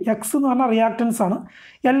XL. എക്സ് എന്ന് പറഞ്ഞാൽ റിയാക്റ്റൻസ് ആണ്,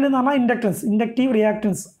 എൽ എന്ന് പറഞ്ഞാൽ ഇൻഡക്റ്റൻസ്. ഇൻഡക്റ്റീവ്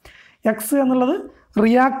റിയാക്റ്റൻസ് എക്സ് എന്നുള്ളത്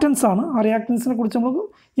റിയാക്റ്റൻസ് ആണ്. ആ റിയാക്റ്റൻസിനെ കുറിച്ച് നമ്മൾ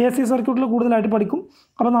എ സി സർക്യൂട്ടിൽ കൂടുതലായിട്ട് പഠിക്കും.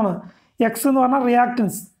 അപ്പോൾ എന്താണ്? എക്സ് എന്ന് പറഞ്ഞാൽ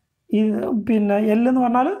റിയാക്റ്റൻസ്, പിന്നെ എൽ എന്ന്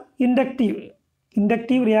പറഞ്ഞാൽ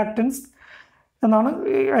ഇൻഡക്റ്റീവ് റിയാക്റ്റൻസ് എന്നാണ്.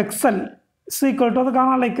 XL ഈക്വൽ ടു അത്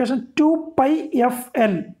കാണാനുള്ള ഇക്വേഷൻ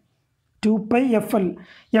 2πfL. 2πfL.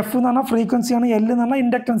 എഫ് എന്ന് പറഞ്ഞാൽ ഫ്രീക്വൻസിയാണ്, എൽ എന്ന് പറഞ്ഞാൽ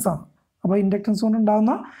ഇൻഡക്റ്റൻസ് ആണ്. അപ്പോൾ ഇൻഡക്റ്റൻസ് കൊണ്ട്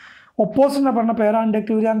ഉണ്ടാകുന്ന ഒപ്പോസിറ്റിനെ പറഞ്ഞ പേരാണ്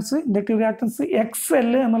inductive reactance. Inductive reactance XL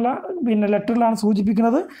എന്നുള്ള ലെറ്ററിലാണ്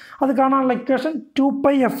സൂചിപ്പിക്കുന്നത്. അത് കാണാനുള്ള ഇക്വേഷൻ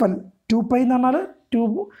 2πfL. 2π എന്ന് പറഞ്ഞാൽ 2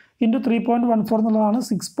 × 3.14 എന്നുള്ളതാണ്.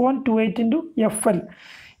 6.28 × FL.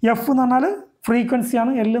 എഫ് എന്ന് പറഞ്ഞാൽ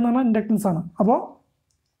ഫ്രീക്വൻസിയാണ്, എൽ എന്ന് പറഞ്ഞാൽ ഇൻഡക്റ്റൻസ് ആണ്. അപ്പോൾ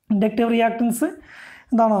ഇൻഡക്റ്റീവ് റിയാക്റ്റൻസ്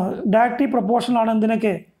എന്താണ്? ഡയറക്റ്റ്ലി പ്രൊപ്പോർഷണലാണ്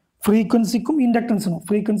എന്തിനൊക്കെ? ഫ്രീക്വൻസിക്കും ഇൻഡക്റ്റൻസിനും.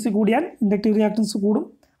 ഫ്രീക്വൻസി കൂടിയാൽ ഇൻഡക്റ്റീവ് റിയാക്റ്റൻസ് കൂടും,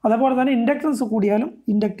 അതേപോലെ തന്നെ ഇൻഡക്റ്റൻസ് കൂടിയാലും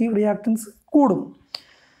ഇൻഡക്റ്റീവ് റിയാക്റ്റൻസ് കൂടും.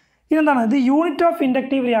 ഇതെന്താണ്? ഇത് യൂണിറ്റ് ഓഫ്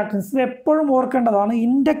ഇൻഡക്റ്റീവ് റിയാക്റ്റൻസ്. ഇത് എപ്പോഴും ഓർക്കേണ്ടതാണ്.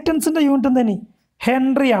 ഇൻഡക്റ്റൻസിൻ്റെ യൂണിറ്റ് എന്താണ്?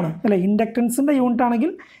 ഹെൻറിയാണ് അല്ലേ? ഇൻഡക്റ്റൻസിൻ്റെ യൂണിറ്റ്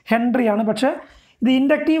ആണെങ്കിൽ ഹെൻറിയാണ്. പക്ഷേ ഇത്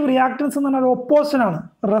ഇൻഡക്റ്റീവ് റിയാക്റ്റൻസ് എന്ന് പറഞ്ഞാൽ ഒരു ഒപ്പോസിഷനാണ്.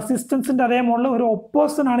 റെസിസ്റ്റൻസിൻ്റെ അതേ മുകളിൽ ഒരു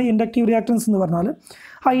ഒപ്പോസിഷനാണ് ഇൻഡക്റ്റീവ് റിയാക്റ്റൻസ് എന്ന് പറഞ്ഞാൽ.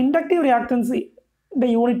 ആ ഇൻഡക്റ്റീവ് റിയാക്റ്റൻസിൻ്റെ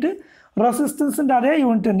യൂണിറ്റ് റെസിസ്റ്റൻസിൻ്റെ അതേ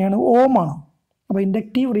യൂണിറ്റ് തന്നെയാണ്, ഓം ആണ്. അപ്പോൾ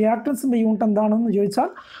ഇൻഡക്റ്റീവ് റിയാക്റ്റൻസിൻ്റെ യൂണിറ്റ് എന്താണെന്ന് ചോദിച്ചാൽ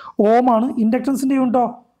ഓം ആണ്. ഇൻഡക്റ്റൻസിൻ്റെ യൂണിറ്റോ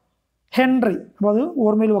ഹെൻറി. അപ്പോൾ അത്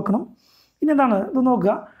ഓർമ്മയിൽ വെക്കണം. ഇനി എന്താണ് ഇത്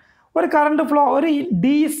നോക്കുക. ഒരു കറണ്ട് ഫ്ലോ, ഒരു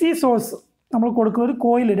DC സോഴ്സ് നമ്മൾ കൊടുക്കുന്ന ഒരു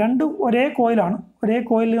കോയിൽ, ഒരേ കോയിലാണ്. ഒരേ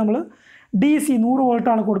കോയിലിൽ നമ്മൾ DC 100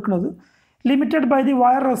 വോൾട്ടാണ് കൊടുക്കുന്നത്. Limited by the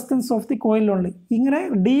wire resistance of the coil only. ഇങ്ങനെ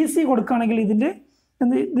DC കൊടുക്കുകയാണെങ്കിൽ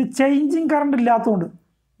ഇത് ചേഞ്ചിങ് കറണ്ട് ഇല്ലാത്തതുകൊണ്ട്,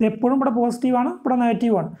 ഇത് എപ്പോഴും ഇവിടെ പോസിറ്റീവാണ്, ഇവിടെ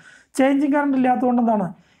നെഗറ്റീവാണ്. ചേഞ്ചിങ് കറണ്ട് ഇല്ലാത്തതുകൊണ്ട് എന്താണ്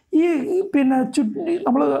ഈ പിന്നെ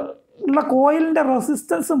നമ്മൾ ഉള്ള കോയിലിൻ്റെ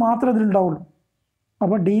റെസിസ്റ്റൻസ് മാത്രമേ ഇതിലുണ്ടാവുള്ളൂ.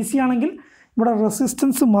 അപ്പോൾ DC ആണെങ്കിൽ ഇവിടെ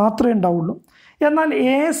റെസിസ്റ്റൻസ് മാത്രമേ ഉണ്ടാവുള്ളൂ. എന്നാൽ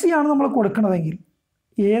AC ആണ് നമ്മൾ കൊടുക്കുന്നതെങ്കിൽ,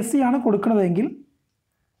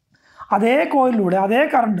 അതേ കോയിലിലൂടെ അതേ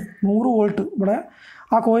കറണ്ട് 100 വോൾട്ട് ഇവിടെ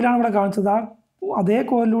ആ കോയിലാണ് ഇവിടെ കാണിച്ചത്. അതേ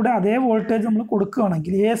കോയിലിലൂടെ അതേ വോൾട്ടേജ് നമ്മൾ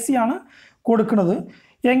കൊടുക്കുകയാണെങ്കിൽ, AC ആണ് കൊടുക്കുന്നത്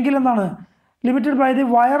എങ്കിൽ എന്താണ്? Limited by the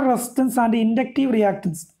wire resistance and inductive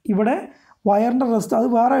reactance. ഇവിടെ വയറിൻ്റെ അത്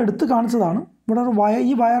വേറെ എടുത്ത് കാണിച്ചതാണ്. ഇവിടെ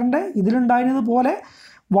ഈ വയറിൻ്റെ ഇതിലുണ്ടായിരുന്നത് പോലെ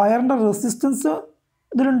വയറിൻ്റെ റെസിസ്റ്റൻസ്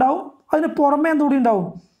ഇതിലുണ്ടാവും, അതിന് പുറമേ എന്തുകൂടി ഉണ്ടാവും?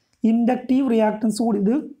 ഇൻഡക്റ്റീവ് റിയാക്റ്റൻസ് കൂടി.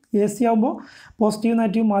 ഇത് AC ആകുമ്പോൾ പോസിറ്റീവ്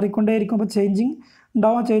നെഗറ്റീവ് മാറിക്കൊണ്ടേയിരിക്കും. അപ്പോൾ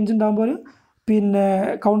ചേഞ്ച് ഉണ്ടാകുമ്പോൾ ഒരു പിന്നെ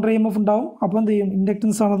കൗണ്ടർ EMF ഉണ്ടാവും. അപ്പോൾ എന്ത് ചെയ്യും?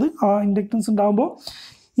 ഇൻഡക്റ്റൻസ് ആണത്. ആ ഇൻഡക്റ്റൻസ് ഉണ്ടാകുമ്പോൾ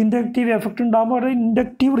ഇൻഡക്റ്റീവ് എഫക്റ്റ് ഉണ്ടാകുമ്പോൾ അവിടെ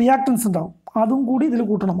ഇൻഡക്റ്റീവ് റിയാക്റ്റൻസ് ഉണ്ടാവും. അതും കൂടി ഇതിൽ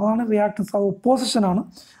കൂട്ടണം. അതാണ് റിയാക്റ്റൻസ്. അത് ഒപ്പോസിഷനാണ്.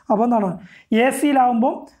 അപ്പോൾ എന്താണ്?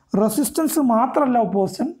 AC-യിലാകുമ്പോൾ റെസിസ്റ്റൻസ് മാത്രമല്ല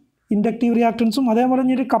ഒപ്പോസിഷൻ, ഇൻഡക്റ്റീവ് റിയാക്റ്റൻസും അതേപോലെ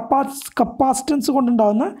തന്നെ ഒരു കപ്പാസിറ്റൻസ്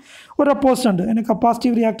കൊണ്ടുണ്ടാകുന്ന ഒരു ഒപ്പോസിഷൻ ഉണ്ട്. അതിന്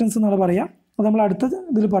കപ്പാസിറ്റീവ് റിയാക്റ്റൻസ് എന്നാണ് പറയുക. അത് നമ്മൾ അടുത്ത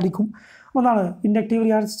ഇതിൽ പഠിക്കും. അതാണ് ഇൻഡക്റ്റീവ്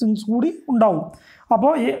റിയാക്റ്റൻസ് കൂടി ഉണ്ടാവും.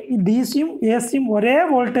 അപ്പോൾ DC-യും AC-യും ഒരേ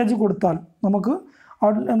വോൾട്ടേജ് കൊടുത്താൽ നമുക്ക്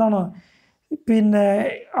എന്താണ് പിന്നെ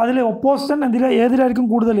അതിൽ ഒപ്പോസിഷൻ ഏതിലായിരിക്കും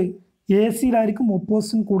കൂടുതൽ? AC-യിലായിരിക്കും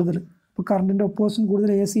ഒപ്പോസിഷൻ കൂടുതൽ. ഇപ്പോൾ കറണ്ടിൻ്റെ ഒപ്പോസിഷൻ കൂടുതൽ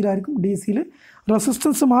AC-യിലായിരിക്കും. DC-യിൽ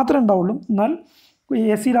റെസിസ്റ്റൻസ് മാത്രമേ ഉണ്ടാവുള്ളൂ, എന്നാൽ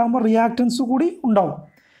AC-യിലാകുമ്പോൾ റിയാക്റ്റൻസ് കൂടി ഉണ്ടാവും.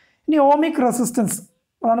 ഇനി ഓമിക് റെസിസ്റ്റൻസ്.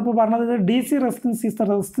 അതാണ് ഇപ്പോൾ പറഞ്ഞത്. D C resistance is the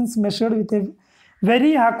resistance measured with a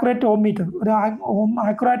very accurate Om metre. ഒരു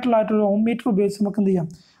ആക്യുറേറ്റുള്ളായിട്ടൊരു ഓം മീറ്റർ ഉപയോഗിച്ച് നമുക്ക് എന്ത് ചെയ്യാം,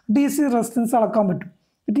 ഡി സി റെസിസ്റ്റൻസ് അളക്കാൻ പറ്റും.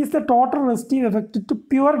 It is the total resistive effect to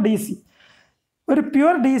pure D C. ഒരു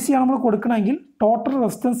പ്യുവർ ഡി സി ആണ് നമ്മൾ കൊടുക്കണമെങ്കിൽ ടോട്ടൽ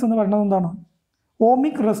റെസിസ്റ്റൻസ് എന്ന് പറയുന്നത് എന്താണ്,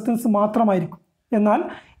 ഓമിക് റെസിസ്റ്റൻസ് മാത്രമായിരിക്കും. എന്നാൽ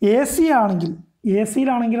എ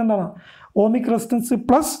സിയിലാണെങ്കിൽ എന്താണ്, ഓമിക് റെസിസ്റ്റൻസ്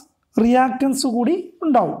പ്ലസ് റിയാക്റ്റൻസ് കൂടി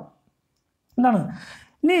ഉണ്ടാവും. എന്താണ്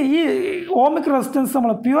ഇനി ഈ ഓമിക് റെസിസ്റ്റൻസ്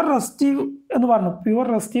നമ്മൾ പ്യുവർ റെസിസ്റ്റീവ് എന്ന് പറഞ്ഞു. പ്യുവർ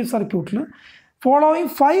റെസിസ്റ്റീവ് സർക്യൂട്ടിൽ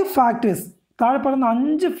ഫോളോയിങ് 5 ഫാക്ടേഴ്സ്, താഴെ പറയുന്ന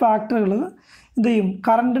 5 ഫാക്ടറുകൾ എന്ത് ചെയ്യും,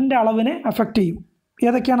 കറണ്ടിൻ്റെ അളവിനെ അഫക്റ്റ് ചെയ്യും.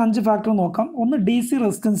 ഏതൊക്കെയാണ് 5 ഫാക്ടർ നോക്കാം. ഒന്ന് ഡി സി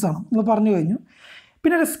റെസിസ്റ്റൻസ് ആണ്, നമ്മൾ പറഞ്ഞു കഴിഞ്ഞു.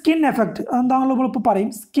 പിന്നെ ഒരു സ്കിൻ എഫക്റ്റ്, അതെന്താണെന്ന് നമ്മളിപ്പോൾ പറയും,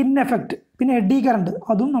 സ്കിൻ എഫക്റ്റ്. പിന്നെ എഡി കറണ്ട്,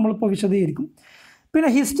 അതും നമ്മളിപ്പോൾ വിശദീകരിക്കും. പിന്നെ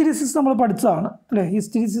ഹിസ്റ്റെറിസിസ് നമ്മൾ പഠിച്ചതാണ് അല്ലേ,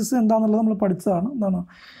 ഹിസ്റ്റെറിസിസ് എന്താണെന്നുള്ളത് നമ്മൾ പഠിച്ചതാണ്. എന്താണ്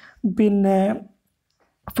പിന്നെ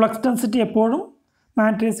ഫ്ലക്സ് ഡെൻസിറ്റി എപ്പോഴും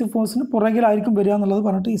മാഗ്നറ്റൈസിംഗ് ഫോഴ്സിന് പുറകിലായിരിക്കും വരിക എന്നുള്ളത്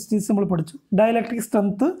പറഞ്ഞിട്ട് ഹിസ്റ്റെറിസിസ് നമ്മൾ പഠിച്ചു. ഡയലക്ട്രിക്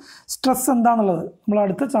സ്ട്രെങ്ത്, സ്ട്രെസ് എന്താണെന്നുള്ളത് നമ്മൾ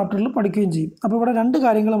അടുത്ത ചാപ്റ്ററിൽ പഠിക്കുകയും ചെയ്യും. അപ്പോൾ ഇവിടെ 2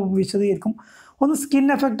 കാര്യങ്ങൾ നമുക്ക് വിശദീകരിക്കും. ഒന്ന് സ്കിൻ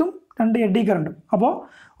എഫക്റ്റും, 2 എഡി കറണ്ടും. അപ്പോൾ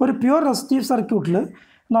ഒരു പ്യുവർ റെസിസ്റ്റീവ് സർക്യൂട്ടിൽ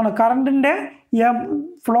എന്താണ് കറണ്ടിൻ്റെ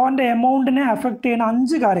ഫ്ലോൻ്റെ എമൗണ്ടിനെ അഫക്റ്റ് ചെയ്യുന്ന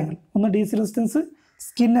 5 കാര്യങ്ങൾ. ഒന്ന് D C resistance,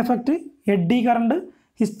 skin effect, AD current,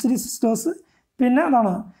 hysteresis loss, പിന്നെ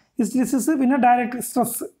എന്താണ് ഹിസ്റ്റെറിസിസ്, പിന്നെ ഡയലക്ട്രിക്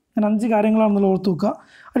സ്ട്രെസ്. അങ്ങനെ 5 കാര്യങ്ങളാണെന്നുള്ള ഓർത്ത് വെക്കുക.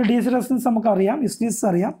 ഒരു ഡി സി റെസിസ്റ്റൻസ് നമുക്കറിയാം, ഹിസ്റ്റെറിസിസ്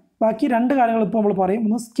അറിയാം. ബാക്കി 2 കാര്യങ്ങൾ ഇപ്പോൾ നമ്മൾ പറയും.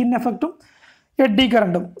 ഒന്ന് സ്കിൻ എഫക്റ്റും എഡി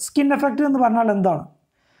കറണ്ടും. സ്കിൻ എഫക്റ്റ് എന്ന് പറഞ്ഞാൽ എന്താണ്,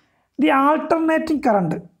 the alternating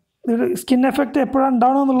current. Skin effect എപ്പോഴാണ്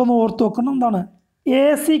ഉണ്ടാവുക എന്നുള്ളതൊന്ന് ഓർത്ത് വെക്കണം. എന്താണ്, എ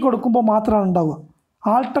സി കൊടുക്കുമ്പോൾ മാത്രമാണ് ഉണ്ടാവുക.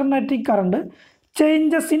 Alternating current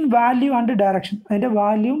changes in value and direction, അതിൻ്റെ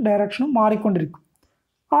വാല്യൂവും ഡയറക്ഷനും മാറിക്കൊണ്ടിരിക്കും.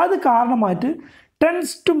 അത് കാരണമായിട്ട്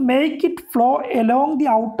tense to make it flow along the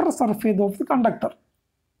outer surface of the conductor.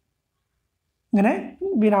 ഇങ്ങനെ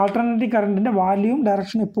പിന്നെ ആൾട്ടർനേറ്റീവ് കറണ്ടിൻ്റെ വാല്യൂവും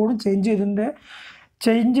ഡയറക്ഷനും എപ്പോഴും ചെയ്യുന്നത്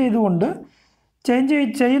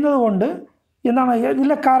കൊണ്ട് എന്താണ്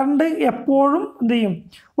ഇതിലെ കറണ്ട് എപ്പോഴും എന്ത് ചെയ്യും,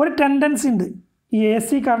 ഒരു ടെൻഡൻസി ഉണ്ട്. ഈ എ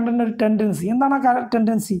സി കറണ്ടിൻ്റെ ഒരു ടെൻഡൻസി. എന്താണ് ആ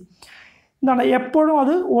ടെൻഡൻസി? എന്താണ്, എപ്പോഴും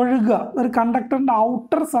അത് ഒഴുകുക ഒരു കണ്ടക്ടറിൻ്റെ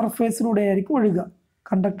ഔട്ടർ സർഫേസിലൂടെ ആയിരിക്കും ഒഴുകുക.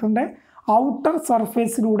 കണ്ടക്ടറിൻ്റെ ഔട്ടർ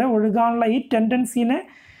സർഫേസിലൂടെ ഒഴുകാനുള്ള ഈ ടെൻഡൻസി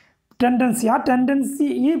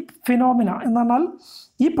ഈ ഫിനോമിന എന്ന് പറഞ്ഞാൽ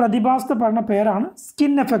ഈ പ്രതിഭാസത്തെ പറയുന്ന പേരാണ്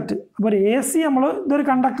സ്കിൻ എഫക്റ്റ്. അപ്പോൾ ഒരു എ സി ഇതൊരു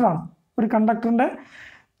കണ്ടക്ടറാണ്. ഒരു കണ്ടക്ടറിൻ്റെ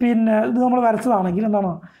പിന്നെ ഇത് നമ്മൾ വരച്ചതാണെങ്കിൽ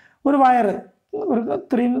എന്താണ്, ഒരു വയറ്, ഒരു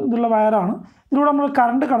ഇത്രയും ഇതുള്ള വയറാണ്. ഇതിലൂടെ നമ്മൾ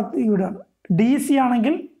കറണ്ട് കടത്തി വിടുകയാണ്. ഡി സി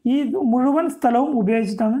ആണെങ്കിൽ ഈ മുഴുവൻ സ്ഥലവും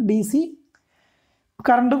ഉപയോഗിച്ചിട്ടാണ് ഡി സി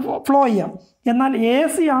കറണ്ട് ഫ്ലോ ചെയ്യാം. എന്നാൽ എ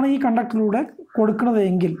സി ആണ് ഈ കണ്ടക്ടറിലൂടെ കൊടുക്കുന്നത്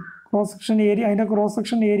എങ്കിൽ അതിൻ്റെ ക്രോസ്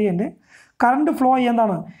സെക്ഷൻ ഏരിയൻ്റെ കറണ്ട് ഫ്ലോ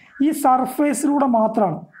എന്താണ്, ഈ സർഫേസിലൂടെ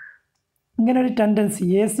മാത്രമാണ്. ഇങ്ങനെ ഒരു ടെൻഡൻസി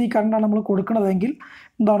എ സി കറണ്ടാണ് നമ്മൾ കൊടുക്കുന്നതെങ്കിൽ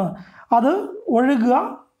എന്താണ്, അത് ഒഴുകുക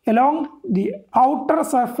along the outer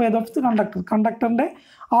surface of the കണ്ടക്ടറിൻ്റെ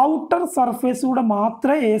outer സർഫേസിലൂടെ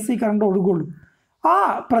മാത്രമേ എ സി കറണ്ട് ഒഴുകുള്ളൂ. ആ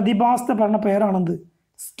പ്രതിഭാസത്തെ പറഞ്ഞ പേരാണെന്ത്,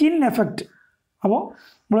 സ്കിൻ എഫക്റ്റ്. അപ്പോൾ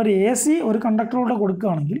നമ്മളൊരു എ സി ഒരു കണ്ടക്ടറിലൂടെ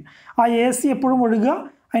കൊടുക്കുകയാണെങ്കിൽ ആ എ സി എപ്പോഴും ഒഴുകുക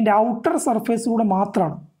അതിൻ്റെ ഔട്ടർ സർഫേസിലൂടെ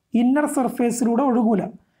മാത്രമാണ്. ഇന്നർ സർഫേസിലൂടെ ഒഴുകൂല.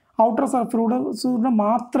 ഔട്ടർ സർഫേസിലൂടെ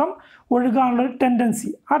മാത്രം ഒഴുകാനുള്ളൊരു ടെൻഡൻസി.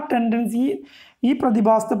 ആ ടെൻഡൻസി ഈ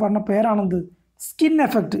പ്രതിഭാസത്തെ പറഞ്ഞ പേരാണെന്ത്, സ്കിൻ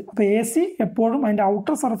എഫക്റ്റ്. അപ്പോൾ എ സി എപ്പോഴും അതിൻ്റെ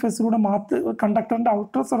ഔട്ടർ സർഫേസിലൂടെ കണ്ടക്ടറിൻ്റെ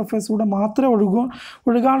ഔട്ടർ സർഫേസിലൂടെ മാത്രമേ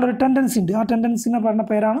ഒഴുകാനുള്ളൊരു ടെൻഡൻസി ഉണ്ട്. ആ ടെൻഡൻസിനെ പറഞ്ഞ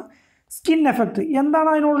പേരാണ് സ്കിൻ എഫക്റ്റ്. എന്താണ്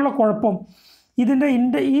അതിനോടുള്ള കുഴപ്പം? ഇതിൻ്റെ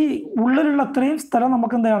ഈ ഉള്ളിലുള്ള അത്രയും സ്ഥലം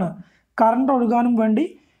നമുക്ക് എന്താണ് കറണ്ട് ഒഴുകാനും വേണ്ടി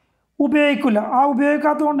ഉപയോഗിക്കില്ല. ആ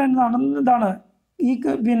ഉപയോഗിക്കാത്തത് കൊണ്ട് എന്താണ് ഈ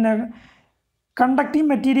പിന്നെ കണ്ടക്റ്റിംഗ്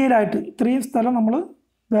മെറ്റീരിയലായിട്ട് ഇത്രയും സ്ഥലം നമ്മൾ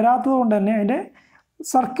വരാത്തത് കൊണ്ട് തന്നെ അതിൻ്റെ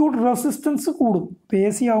സർക്യൂട്ട് റെസിസ്റ്റൻസ് കൂടും. ഇപ്പോൾ എ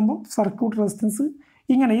സി ആകുമ്പോൾ സർക്യൂട്ട് റെസിസ്റ്റൻസ്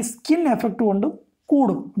ഇങ്ങനെ ഈ സ്കിൻ എഫക്റ്റ് കൊണ്ട്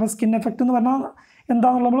കൂടും. അപ്പോൾ സ്കിൻ എഫക്റ്റ് എന്ന് പറഞ്ഞാൽ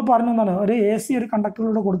എന്താണെന്നുള്ളത് നമ്മൾ പറഞ്ഞു. എന്താണ്, ഒരു എ സി ഒരു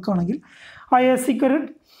കണ്ടക്ടറിലൂടെ കൊടുക്കുകയാണെങ്കിൽ ആ എ സിക്ക്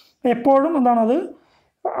എപ്പോഴും എന്താണത്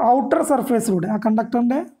ഔട്ടർ സർഫേസിലൂടെ ആ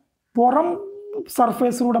കണ്ടക്ടറിൻ്റെ പുറം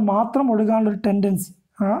സർഫേസിലൂടെ മാത്രം ഒഴുകാനുള്ളൊരു ടെൻഡൻസി,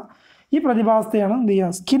 ഈ പ്രതിഭാസത്തെയാണ് എന്ത്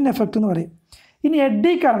ചെയ്യുക, സ്കിൻ എഫക്റ്റ് എന്ന് പറയും. ഇനി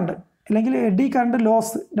എഡി കറണ്ട് അല്ലെങ്കിൽ AD current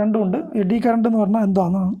loss രണ്ടുമുണ്ട്. AD current എന്ന് പറഞ്ഞാൽ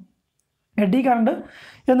എന്താണെന്നാണ്. എഡി കറണ്ട്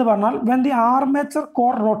എന്ന് പറഞ്ഞാൽ when the armature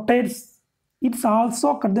core rotates it's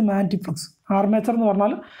also cut the magnetic flux. Armature എന്ന്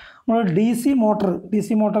പറഞ്ഞാൽ നമ്മൾ ഡി സി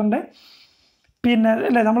മോട്ടറിൻ്റെ പിന്നെ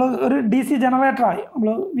അല്ലേ, നമ്മൾ ഒരു ഡി സി ജനറേറ്ററായി നമ്മൾ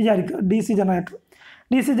വിചാരിക്കുക. ഡി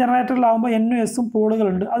സി ജനറേറ്ററിലാകുമ്പോൾ എന്നും എസും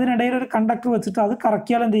പോളുകളുണ്ട്. അതിനിടയിൽ ഒരു കണ്ടക്ടർ വെച്ചിട്ട് അത്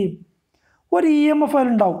കറക്കിയാൽ എന്ത് ചെയ്യും, ഒരു ഇ എം എഫ്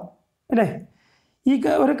അതിലുണ്ടാവും അല്ലേ. ഈ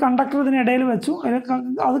ഒരു കണ്ടക്ടർ ഇതിനിടയിൽ വെച്ചു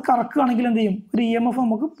അത് കറക്കുകയാണെങ്കിൽ എന്ത് ചെയ്യും, ഒരു ഇ എം എഫ്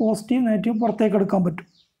നമുക്ക് പോസിറ്റീവ് നെഗറ്റീവ് പുറത്തേക്ക് എടുക്കാൻ പറ്റും.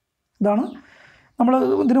 ഇതാണ് നമ്മൾ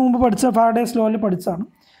ഇതിനു മുമ്പ് പഠിച്ച ഫാരഡേസ് ലോയിൽ പഠിച്ചതാണ്.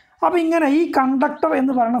 അപ്പോൾ ഇങ്ങനെ ഈ കണ്ടക്ടർ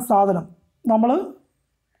എന്ന് പറയുന്ന സാധനം നമ്മൾ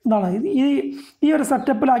എന്താണ് ഈ ഒരു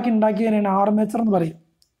സെറ്റപ്പിലാക്കി ഉണ്ടാക്കിയതിനാണ് ആർമേച്ചർ എന്ന് പറയും.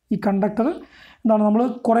 ഈ കണ്ടക്ടർ എന്താണ് നമ്മൾ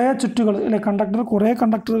കുറേ ചുറ്റുകൾ അല്ലെ കുറേ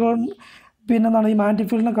കണ്ടക്ടറുകൾ പിന്നെ എന്താണ് ഈ മാഗ്നറ്റിക്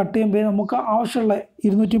ഫീൽഡിനെ കട്ട് ചെയ്യുമ്പോൾ നമുക്ക് ആവശ്യമുള്ള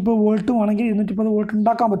 230 വോൾട്ടും ആണെങ്കിൽ 230 വോൾട്ട്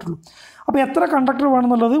ഉണ്ടാക്കാൻ പറ്റുള്ളൂ. അപ്പോൾ എത്ര കണ്ടക്ടർ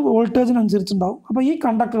വേണമെന്നുള്ളത് വോൾട്ടേജിനനുസരിച്ചുണ്ടാവും. അപ്പോൾ ഈ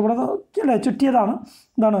കണ്ടക്ടർ ഇവിടെ അല്ലേ ചുറ്റിയതാണ്,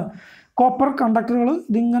 എന്താണ് കോപ്പർ കണ്ടക്ടറുകൾ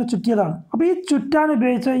ഇതിങ്ങനെ ചുറ്റിയതാണ്. അപ്പോൾ ഈ ചുറ്റാൻ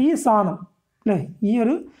ഉപയോഗിച്ച ഈ സാധനം അല്ലേ, ഈ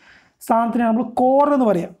ഒരു സാധനത്തിനെ നമ്മൾ കോർ എന്ന്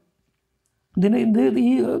പറയാം. ഇത്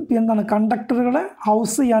എന്താണ് കണ്ടക്ടറുകളെ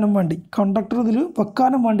ഹൗസ് ചെയ്യാനും വേണ്ടി കണ്ടക്ടർ ഇതിൽ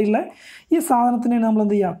വെക്കാനും വേണ്ടിയുള്ള ഈ സാധനത്തിനെയാണ് നമ്മൾ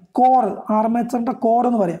എന്ത് ചെയ്യുക, കോർ, ആർമേച്ചറിൻ്റെ കോർ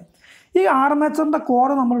എന്ന് പറയാം. ഈ ആർമേച്ചറിൻ്റെ കോർ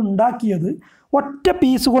നമ്മൾ ഉണ്ടാക്കിയത് ഒറ്റ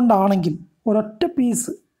പീസ് കൊണ്ടാണെങ്കിൽ, ഒരൊറ്റ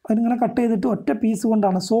പീസ് അതിനിങ്ങനെ കട്ട് ചെയ്തിട്ട് ഒറ്റ പീസ്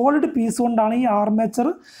കൊണ്ടാണ്, സോളിഡ് പീസ് കൊണ്ടാണ് ഈ ആർമേച്ചർ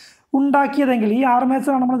ഉണ്ടാക്കിയതെങ്കിൽ ഈ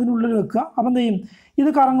ആർമേച്ചറാണ് നമ്മൾ ഇതിനുള്ളിൽ വെക്കുക. അപ്പോൾ എന്ത് ചെയ്യും, ഇത്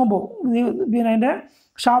കറങ്ങുമ്പോൾ പിന്നെ അതിൻ്റെ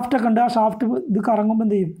ഷാഫ്റ്റൊക്കെ ഉണ്ട്, ആ ഷാഫ്റ്റ് ഇത് കറങ്ങുമ്പോൾ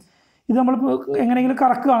എന്ത് ചെയ്യും, ഇത് നമ്മളിപ്പോൾ എങ്ങനെയെങ്കിലും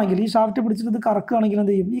കറക്കുകയാണെങ്കിൽ ഈ ഷാഫ്റ്റ് പിടിച്ചിട്ട് ഇത് കറക്കുകയാണെങ്കിൽ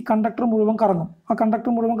എന്ത് ചെയ്യും, ഈ കണ്ടക്ടർ മുഴുവൻ കറങ്ങും. ആ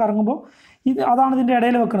കണ്ടക്ടർ മുഴുവൻ കറങ്ങുമ്പോൾ അതാണ് ഇതിൻ്റെ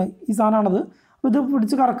ഇടയിൽ വെക്കുന്നത്, ഈ സാധനമാണത്. അപ്പോൾ ഇത്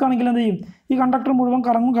പിടിച്ച് കറക്കുകയാണെങ്കിൽ എന്ത് ചെയ്യും, ഈ കണ്ടക്ടർ മുഴുവൻ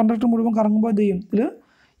കറങ്ങും. കണ്ടക്ടർ മുഴുവൻ കറങ്ങുമ്പോൾ എന്ത് ചെയ്യും, ഇതിൽ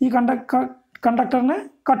ഈ കണ്ടക്ടറിനെ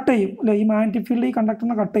കട്ട് ചെയ്യും അല്ലേ, ഈ മാഗ്നറ്റിക് ഫീൽഡ് ഈ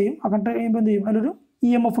കണ്ടക്ടറിനെ കട്ട് ചെയ്യും. ആ കട്ട് ചെയ്യുമ്പോൾ എന്ത് ചെയ്യും, അതിലൊരു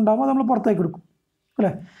EMF ഉണ്ടാകുമ്പോൾ അത് നമ്മൾ പുറത്തേക്ക് എടുക്കും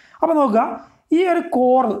അല്ലേ. അപ്പോൾ നോക്കുക, ഈ ഒരു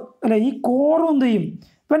കോർ അല്ലേ, ഈ കോറും എന്ത് ചെയ്യും,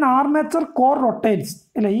 ഇപ്പം ആർമേച്ചർ കോർ റൊട്ടേറ്റ്സ്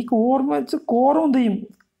അല്ലേ, ഈ കോറും എന്ത് ചെയ്യും,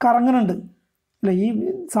 കറങ്ങുന്നുണ്ട് അല്ലേ. ഈ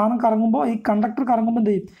സാധനം കറങ്ങുമ്പോൾ ഈ കണ്ടക്ടർ കറങ്ങുമ്പോൾ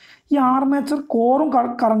എന്ത് ചെയ്യും, ഈ ആർമേച്ചർ കോറും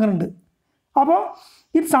കറങ്ങുന്നുണ്ട്. അപ്പോൾ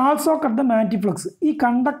it's also cut the magnetic flux. ഈ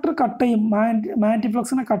കണ്ടക്ടർ കട്ട് ചെയ്യും, മാഗ്നറ്റിക്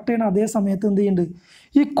ഫ്ലക്സിനെ കട്ട് ചെയ്യുന്ന അതേ സമയത്ത് എന്ത് ചെയ്യുന്നുണ്ട്,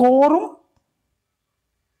 ഈ കോറും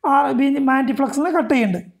മാഗ്നറ്റിക് ഫ്ലക്സിനെ കട്ട്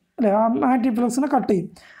ചെയ്യുന്നുണ്ട് അല്ലേ. ആ മാഗ്നറ്റിക് ഫ്ലക്സിനെ കട്ട് ചെയ്യും.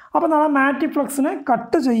 അപ്പോൾ നമ്മൾ ആ മാഗ്നറ്റിക് ഫ്ലക്സിനെ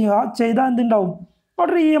കട്ട് ചെയ്താൽ എന്തുണ്ടാവും,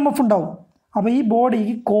 അവിടെ ഒരു EMF ഉണ്ടാവും. അപ്പോൾ ഈ ബോഡി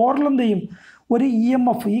ഈ കോറിൽ എന്ത് ചെയ്യും, ഒരു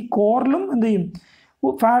EMF, ഈ കോറിലും എന്ത് ചെയ്യും,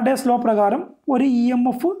 ഫാരഡേസ് ലോ പ്രകാരം ഒരു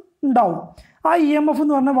EMF ഉണ്ടാവും. ആ EMF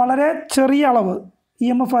എന്ന് പറഞ്ഞാൽ വളരെ ചെറിയ അളവ്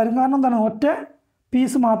EMF ആയിരിക്കും. കാരണം എന്താണ്, ഒറ്റ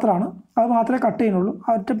പീസ് മാത്രമാണ്, അത് മാത്രമേ കട്ട് ചെയ്യുന്നുള്ളൂ.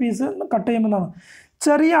 ആ ഒറ്റ പീസ് കട്ട് ചെയ്യുമ്പോൾ എന്താണ്,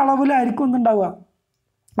 ചെറിയ അളവിലായിരിക്കും എന്തുണ്ടാവുക,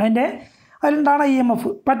 അതിലുണ്ടാകുന്ന EMF.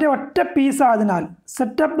 മറ്റേ ഒറ്റ പീസ് ആയതിനാൽ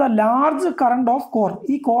setup the large current of core.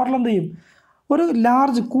 ഈ കോറിൽ എന്ത് ചെയ്യും, ഒരു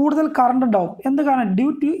കൂടുതൽ കറണ്ട് ഉണ്ടാവും. എന്ത് കാരണം, due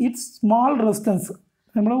to its small resistance.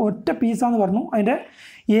 നമ്മൾ ഒറ്റ പീസാന്ന് പറഞ്ഞു, അതിൻ്റെ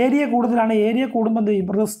ഏരിയ കൂടുതലാണ്. ഏരിയ കൂടുമ്പോൾ എന്ത് ചെയ്യും,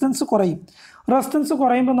 റെസിസ്റ്റൻസ് കുറയും. റെസിസ്റ്റൻസ്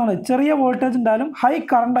കുറയുമ്പോൾ എന്താണ്, ചെറിയ വോൾട്ടേജ് ഉണ്ടായാലും ഹൈ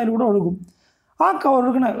കറണ്ട് അതിലൂടെ ഒഴുകും. ആ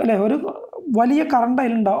ഒഴുകണ അല്ലേ, ഒരു വലിയ കറണ്ട്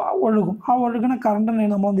ഒഴുകും. ആ ഒഴുകണ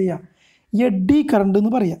കറണ്ടിനെയാണ് നമ്മൾ എന്ത് ചെയ്യുക, എഡ്ഡി കറണ്ട്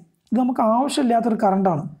എന്ന് പറയുക. ഇത് നമുക്ക് ആവശ്യമില്ലാത്തൊരു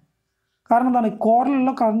കറണ്ടാണ്. കാരണം എന്താണ്,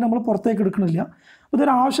 കോറിലുള്ള കറണ്ട് നമ്മൾ പുറത്തേക്ക് എടുക്കണില്ല,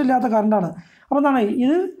 ഇതൊരു ആവശ്യമില്ലാത്ത കറണ്ടാണ്. അപ്പോൾ എന്താണ്,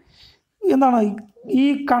 എന്താണ് ഈ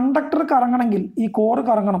കണ്ടക്ടർ കറങ്ങണമെങ്കിൽ ഈ കോറ്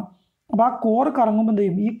കറങ്ങണം. അപ്പോൾ ആ കോറ് കറങ്ങുമ്പോൾ എന്ത്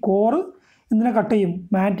ചെയ്യും, ഈ കോറ് എന്തിനെ കട്ട് ചെയ്യും,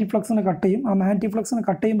 മാഗ്നറ്റിക് ഫ്ലക്സിനെ കട്ട് ചെയ്യും. ആ മാഗ്നറ്റിക് ഫ്ലക്സിനെ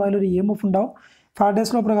കട്ട് ചെയ്യുമ്പോൾ അതിലൊരു EMF ഉണ്ടാവും.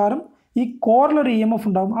 ഫാരഡേസ് ലോ പ്രകാരം ഈ കോറിലൊരു EMF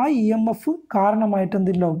ഉണ്ടാവും. ആ EMF കാരണമായിട്ട്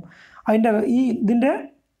എന്തുണ്ടാവും, ഇതിൻ്റെ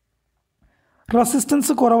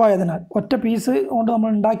റെസിസ്റ്റൻസ് കുറവായതിനാൽ, ഒറ്റ പീസ് കൊണ്ട് നമ്മൾ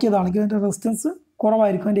ഉണ്ടാക്കിയതാണെങ്കിൽ അതിൻ്റെ റെസിസ്റ്റൻസ്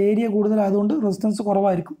കുറവായിരിക്കും. അതിൻ്റെ ഏരിയ കൂടുതലായതുകൊണ്ട് റെസിസ്റ്റൻസ്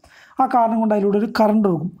കുറവായിരിക്കും. ആ കാരണം കൊണ്ട് അതിലൂടെ ഒരു കറണ്ട്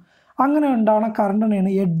ഒഴുകും. അങ്ങനെ ഉണ്ടാകുന്ന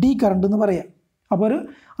കറണ്ടിനെയാണ് എഡ്ഡി കറണ്ട് എന്ന് പറയുക. അപ്പോൾ ഒരു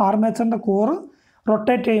ആർമേച്ചറിൻ്റെ കോറ്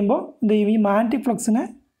റൊട്ടേറ്റ് ചെയ്യുമ്പോൾ എന്ത് ചെയ്യും, ഈ മാഗ്നറ്റിക് ഫ്ലക്സിനെ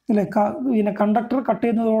അല്ലേ പിന്നെ കണ്ടക്ടർ കട്ട്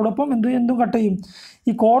ചെയ്യുന്നതോടൊപ്പം എന്തും കട്ട് ചെയ്യും,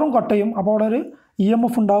 ഈ കോറും കട്ട് ചെയ്യും. അപ്പോൾ അവിടെ ഒരു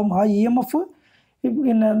EMF ഉണ്ടാവും. ആ EMF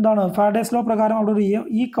പിന്നെ എന്താണ്, ഫാരഡേസ് ലോ പ്രകാരം അവിടെ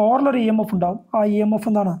ഈ കോറിലൊരു EMF ഉണ്ടാവും. ആ EMF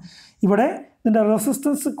എന്താണ്, ഇവിടെ ഇതിൻ്റെ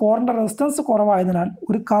കോറിൻ്റെ റെസിസ്റ്റൻസ് കുറവായതിനാൽ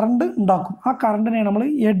ഒരു കറണ്ട് ഉണ്ടാക്കും. ആ കറണ്ടിനെയാണ് നമ്മൾ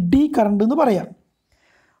എഡ്ഡി കറണ്ട് എന്ന് പറയാം.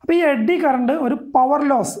 അപ്പോൾ ഈ എഡ്ഡി കറണ്ട് ഒരു പവർ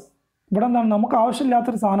ലോസ്, ഇവിടെ എന്താണ്, നമുക്ക്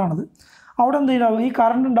ആവശ്യമില്ലാത്തൊരു സാധനമാണിത്. അവിടെ എന്ത് ചെയ്യുക, ഈ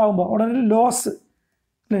കറണ്ട് ഉണ്ടാകുമ്പോൾ അവിടെ ഒരു ലോസ്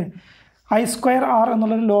അല്ലേ, I²R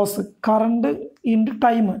എന്നുള്ളൊരു ലോസ്, കറണ്ട് ഇൻറ്റു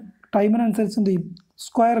ടൈമിനനുസരിച്ച് എന്ത് ചെയ്യും,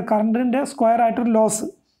 കറണ്ടിൻ്റെ സ്ക്വയർ ആയിട്ടൊരു ലോസ്.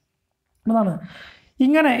 അതാണ്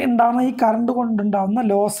ഇങ്ങനെ ഉണ്ടാകുന്ന ഈ കറണ്ട് കൊണ്ടുണ്ടാകുന്ന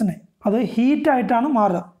ലോസിനെ അത് ഹീറ്റായിട്ടാണ്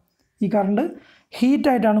മാറുക. ഈ കറണ്ട്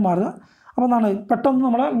ഹീറ്റായിട്ടാണ് മാറുക. അപ്പോൾ എന്താണ്, പെട്ടെന്ന്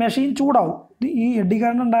നമ്മളെ മെഷീൻ ചൂടാവും. ഈ എഡ്ഡി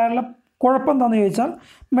കറണ്ട് ഉണ്ടായുള്ള കുഴപ്പം എന്താണെന്ന് ചോദിച്ചാൽ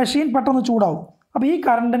മെഷീൻ പെട്ടെന്ന് ചൂടാവും. അപ്പോൾ ഈ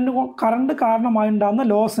കറണ്ട് കാരണമായി ഉണ്ടാകുന്ന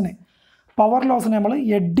ലോസിനെ, പവർ ലോസിനെ നമ്മൾ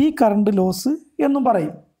എഡ്ഡി കറണ്ട് ലോസ് എന്നും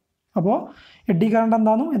പറയും. അപ്പോൾ എഡ്ഡി കറണ്ട്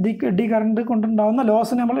എന്താണെന്നും എഡ്ഡി കറണ്ട് കൊണ്ടുണ്ടാകുന്ന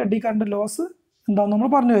ലോസിനെ നമ്മൾ എഡ്ഡി കറണ്ട് ലോസ് എന്താണെന്ന് നമ്മൾ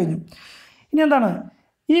പറഞ്ഞു കഴിഞ്ഞു. ഇനി എന്താണ്,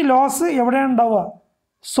 ഈ ലോസ് എവിടെയാണ് ഉണ്ടാവുക,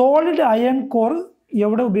 സോളിഡ് അയൺ കോർ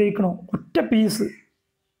എവിടെ ഉപയോഗിക്കണോ, ഒറ്റ പീസ്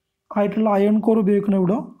ആയിട്ടുള്ള അയൺ കോർ ഉപയോഗിക്കണോ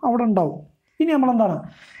എവിടെയോ അവിടെ ഉണ്ടാവും. ഇനി നമ്മളെന്താണ്,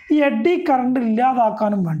 ഈ എഡ്ഡി കറണ്ട്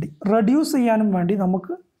ഇല്ലാതാക്കാനും വേണ്ടി, റെഡ്യൂസ് ചെയ്യാനും വേണ്ടി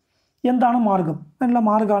നമുക്ക് എന്താണ് മാർഗം, അതിനുള്ള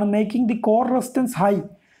മാർഗ്ഗമാണ് making the core resistance high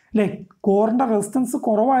അല്ലേ. കോറിൻ്റെ റെസിസ്റ്റൻസ്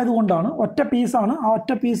കുറവായതുകൊണ്ടാണ്, ഒറ്റ പീസാണ്. ആ ഒറ്റ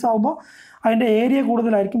പീസാകുമ്പോൾ അതിൻ്റെ ഏരിയ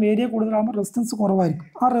കൂടുതലായിരിക്കും. ഏരിയ കൂടുതലാകുമ്പോൾ റെസിസ്റ്റൻസ് കുറവായിരിക്കും.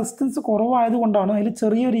 ആ റെസിസ്റ്റൻസ് കുറവായതുകൊണ്ടാണ് അതിൽ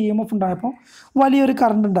ചെറിയൊരു EMF ഉണ്ടായപ്പോൾ വലിയൊരു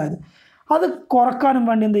കറണ്ട് ഉണ്ടായത്. അത് കുറക്കാനും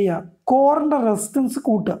വേണ്ടി എന്ത് ചെയ്യുക, കോറിൻ്റെ റെസിസ്റ്റൻസ്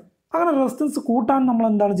കൂട്ടുക. അങ്ങനെ റെസിസ്റ്റൻസ് കൂട്ടാൻ നമ്മൾ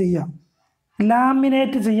എന്താണ് ചെയ്യുക,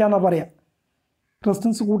 ലാമിനേറ്റ് ചെയ്യുക എന്നാണ് പറയുക.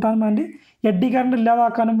 റെസിസ്റ്റൻസ് കൂട്ടാൻ വേണ്ടി, എഡ്ഡി കറണ്ട്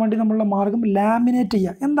ഇല്ലാതാക്കാനും വേണ്ടി നമ്മളുടെ മാർഗം ലാമിനേറ്റ്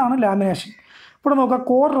ചെയ്യുക. എന്താണ് ലാമിനേഷൻ? ഇവിടെ നോക്കുക,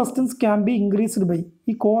 core resistance can be increased by,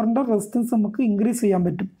 ഈ കോറിൻ്റെ റെസിസ്റ്റൻസ് നമുക്ക് ഇൻക്രീസ് ചെയ്യാൻ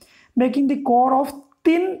പറ്റും. Making the core of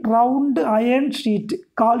thin round iron sheet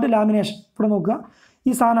called lamination. ഇവിടെ നോക്കുക,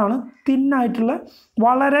 ഈ സാധനമാണ് തിന്നായിട്ടുള്ള,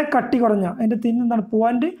 വളരെ കട്ടി കുറഞ്ഞ, അതിൻ്റെ തിൻ എന്താണ്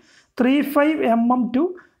 0.35 mm to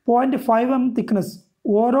 0.5 mm തിക്നെസ്.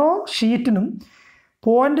 ഓരോ ഷീറ്റിനും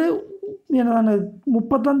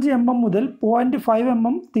 35 mm മുതൽ 0.5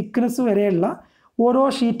 mm തിക്നെസ് വരെയുള്ള ഓരോ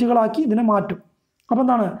ഷീറ്റുകളാക്കി ഇതിനെ മാറ്റും. അപ്പോൾ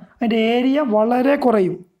എന്താണ്, അതിൻ്റെ ഏരിയ വളരെ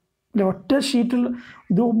കുറയും അല്ലെ. ഒറ്റ ഷീറ്റിൽ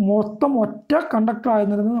ഇത് മൊത്തം ഒറ്റ കണ്ടക്ടർ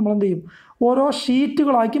ആയിരുന്നത് നമ്മൾ എന്ത് ചെയ്യും, ഓരോ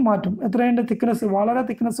ഷീറ്റുകളാക്കി മാറ്റും. എത്രയുണ്ട് തിക്നെസ്, വളരെ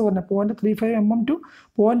തിക്നെസ് കുറഞ്ഞ 0.35 mm to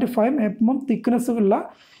 0.5 mm തിക്നെസ്സുള്ള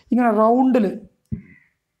ഇങ്ങനെ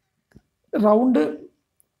റൗണ്ട്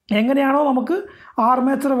എങ്ങനെയാണോ നമുക്ക്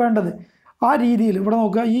ആർമേച്ചർ വേണ്ടത് ആ രീതിയിൽ. ഇവിടെ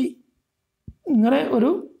നോക്കുക, ഈ ഇങ്ങനെ ഒരു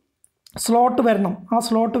സ്ലോട്ട് വരണം. ആ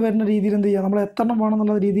സ്ലോട്ട് വരുന്ന രീതിയിൽ എന്ത് ചെയ്യുക, നമ്മൾ എത്ര എണ്ണം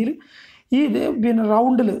വേണമെന്നുള്ള രീതിയിൽ ഈ പിന്നെ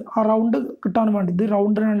റൗണ്ടിൽ, ആ റൗണ്ട് കിട്ടാനും വേണ്ടി, ഇത്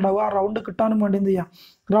റൗണ്ടിന് ഉണ്ടാവുക, ആ റൗണ്ട് കിട്ടാനും വേണ്ടി എന്ത് ചെയ്യുക,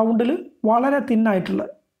 റൗണ്ടിൽ വളരെ തിന്നായിട്ടുള്ള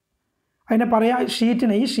അതിനെ പറയാം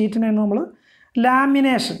ഷീറ്റിനെ, ഈ ഷീറ്റിനെയാണ് നമ്മൾ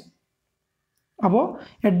ലാമിനേഷൻ. അപ്പോൾ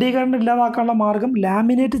എഡ്ഡി കറണ്ട് ഇല്ലാതാക്കാനുള്ള മാർഗം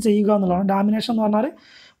ലാമിനേറ്റ് ചെയ്യുക എന്നുള്ളതാണ്. ലാമിനേഷൻ എന്ന് പറഞ്ഞാൽ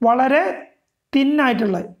വളരെ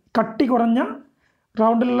തിന്നായിട്ടുള്ള, കട്ടി കുറഞ്ഞ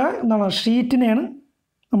റൗണ്ടിലുള്ള എന്താണ് ഷീറ്റിനെയാണ്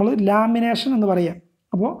നമ്മൾ ലാമിനേഷൻ എന്ന് പറയുക.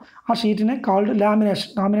 അപ്പോൾ ആ ഷീറ്റിനെ കാൾഡ്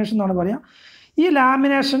ലാമിനേഷൻ എന്നാണ് പറയുക. ഈ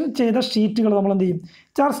ലാമിനേഷൻ ചെയ്ത ഷീറ്റുകൾ നമ്മൾ എന്ത് ചെയ്യും,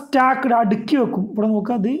 സ്റ്റാക്ക്ഡ് അടുക്കി വെക്കും. ഇവിടെ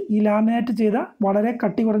നോക്കുക, അത് ഈ ലാമിനേറ്റ് ചെയ്ത വളരെ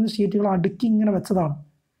കട്ടി കുറഞ്ഞ ഷീറ്റുകൾ അടുക്കി ഇങ്ങനെ വെച്ചതാണ്.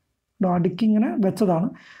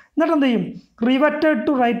 എന്നിട്ട് എന്ത് ചെയ്യും, riveted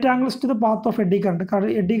to right angles to the path of eddy current.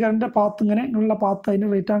 Eddy കറണ്ടിൻ്റെ path ഇങ്ങനെ ഉള്ള പാത്ത്, അതിന്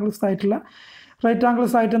റൈറ്റ് ആംഗിൾസ്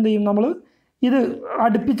ആയിട്ട് എന്ത് ചെയ്യും, നമ്മൾ ഇത്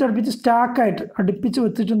അടുപ്പിച്ച് സ്റ്റാക്കായിട്ട് അടുപ്പിച്ച്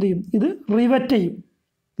വെച്ചിട്ട് എന്ത് ചെയ്യും, ഇത് റിവറ്റ് ചെയ്യും,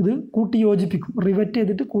 ഇത് കൂട്ടി യോജിപ്പിക്കും, റിവറ്റ്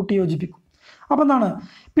ചെയ്തിട്ട് കൂട്ടി യോജിപ്പിക്കും. അപ്പോൾ എന്താണ്,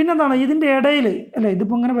 പിന്നെന്താണ് ഇതിൻ്റെ ഇടയിൽ അല്ലേ,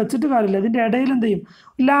 ഇതിപ്പോൾ ഇങ്ങനെ വെച്ചിട്ട് കാര്യമില്ല, ഇതിൻ്റെ ഇടയിൽ എന്ത് ചെയ്യും,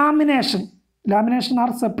 lamination R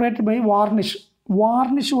separated by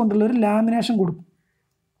varnish കൊണ്ടുള്ളൊരു lamination കൊടുക്കും.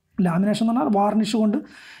 ലാമിനേഷൻ എന്ന് പറഞ്ഞാൽ വാർണിഷ് കൊണ്ട്,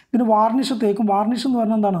 ഇതിന് വാർണിഷ് തേക്കും. വാർണിഷ് എന്ന്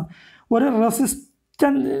പറഞ്ഞാൽ എന്താണ്, ഒരു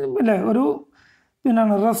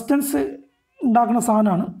റെസിസ്റ്റൻസ് ഉണ്ടാക്കുന്ന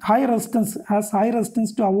സാധനമാണ്. High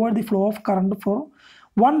resistance to avoid the flow of current four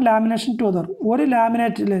one lamination to other. ഒരു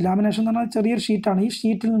ലാമിനേഷൻ എന്ന് പറഞ്ഞാൽ ചെറിയൊരു ഷീറ്റാണ്. ഈ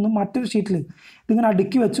ഷീറ്റിൽ നിന്നും മറ്റൊരു ഷീറ്റിലേക്ക് ഇതിങ്ങനെ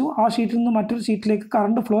അടുക്കി വെച്ചു. ആ ഷീറ്റിൽ നിന്ന് മറ്റൊരു ഷീറ്റിലേക്ക്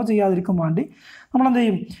കറണ്ട് ഫ്ലോ ചെയ്യാതിരിക്കാൻ വേണ്ടി നമ്മളെന്ത്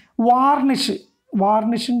ചെയ്യും,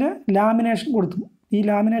 വാർണിഷിൻ്റെ ലാമിനേഷൻ കൊടുത്തു. ഈ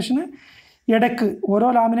ലാമിനേഷന് ഇടയ്ക്ക്, ഓരോ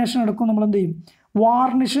ലാമിനേഷൻ ഇടയ്ക്കും നമ്മളെന്ത് ചെയ്യും,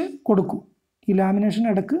 വാർണിഷ് കൊടുക്കും. ഈ ലാമിനേഷൻ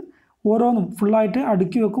ഇടയ്ക്ക് ഓരോന്നും ഫുള്ളായിട്ട്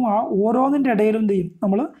അടുക്കി വെക്കും. ആ ഓരോന്നിൻ്റെ ഇടയിലും എന്ത് ചെയ്യും,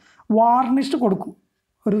 നമ്മൾ വാർണിഷ് കൊടുക്കും.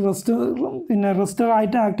 ഒരു റെസിസ്റ്റർ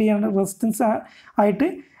ആയിട്ട് റെസിസ്റ്റൻസ് ആയിട്ട്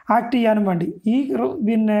ആക്ട് ചെയ്യാനും വേണ്ടി ഈ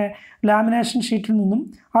ലാമിനേഷൻ ഷീറ്റിൽ നിന്നും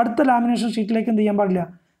അടുത്ത ലാമിനേഷൻ ഷീറ്റിലേക്ക് എന്ത് ചെയ്യാൻ പാടില്ല,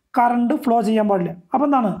 കറണ്ട് ഫ്ലോ ചെയ്യാൻ പാടില്ല. അപ്പോൾ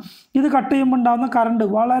എന്താണ്, ഇത് കട്ട് ചെയ്യുമ്പോൾ ഉണ്ടാകുന്ന കറണ്ട്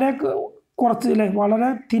വളരെ കുറച്ച് അല്ലേ, വളരെ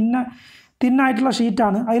തിന്നായിട്ടുള്ള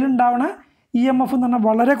ഷീറ്റാണ്. അതിലുണ്ടാവുന്ന EMF എന്ന് പറഞ്ഞാൽ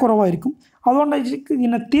വളരെ കുറവായിരിക്കും. അതുകൊണ്ട്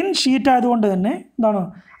ഇങ്ങനെ തിൻ ഷീറ്റ് ആയതുകൊണ്ട് തന്നെ എന്താണ്,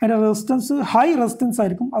 അതിൻ്റെ റെസിസ്റ്റൻസ് ഹൈ റെസിസ്റ്റൻസ്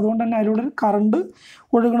ആയിരിക്കും. അതുകൊണ്ട് തന്നെ അതിലൂടെ കറണ്ട്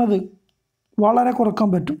ഒഴുകുന്നത് വളരെ കുറക്കാൻ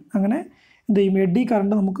പറ്റും. അങ്ങനെ എന്ത് ചെയ്യും, എഡ്ഡി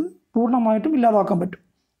കറണ്ട് നമുക്ക് പൂർണ്ണമായിട്ടും ഇല്ലാതാക്കാൻ പറ്റും.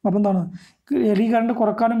 അപ്പോൾ എന്താണ്, എഡ്ഡി കറണ്ട്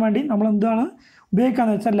കുറക്കാനും വേണ്ടി നമ്മൾ എന്താണ്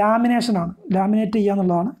ഉപയോഗിക്കാമെന്ന് വെച്ചാൽ ലാമിനേഷനാണ്. ലാമിനേറ്റ് ചെയ്യുക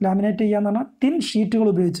എന്നുള്ളതാണ്. ലാമിനേറ്റ് ചെയ്യുക എന്ന് പറഞ്ഞാൽ തിൻ ഷീറ്റുകൾ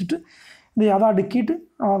ഉപയോഗിച്ചിട്ട് എന്ത് ചെയ്യുക, അത് അടുക്കിയിട്ട്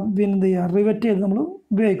എന്ത് ചെയ്യുക, റിവറ്റ് ചെയ്ത് നമ്മൾ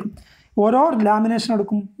ഉപയോഗിക്കും. ഓരോ ലാമിനേഷൻ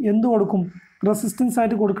എടുക്കും, എന്ത് കൊടുക്കും, റെസിസ്റ്റൻസ്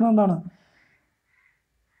ആയിട്ട് കൊടുക്കുന്നത് എന്താണ്,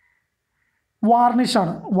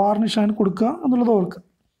 വാർണിഷാണ് കൊടുക്കുക എന്നുള്ളത് ഓർക്കുക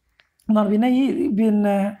എന്നാണ്.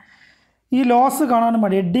 പിന്നെ ഈ ലോസ് കാണാനും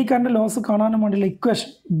വേണ്ടി, എഡ്ഡി കറണ്ട് ലോസ് കാണാനും വേണ്ടിയുള്ള equation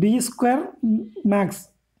B² max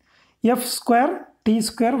F²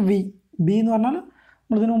 T² V. B എന്ന് പറഞ്ഞാൽ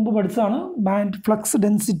നമ്മളിതിന് മുമ്പ് പഠിച്ചതാണ്, ഫ്ലക്സ്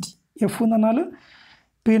ഡെൻസിറ്റി. F എന്ന് പറഞ്ഞാൽ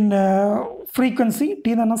പിന്നെ ഫ്രീക്വൻസി, T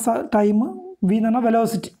എന്ന് പറഞ്ഞാൽ ടൈം, V എന്ന് പറഞ്ഞാൽ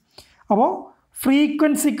വെലോസിറ്റി. അപ്പോൾ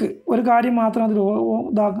ഫ്രീക്വൻസിക്ക് ഒരു കാര്യം മാത്രം അതിൽ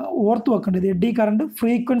ഓർത്ത് വെക്കേണ്ടത്, എഡ്ഡി കറണ്ട്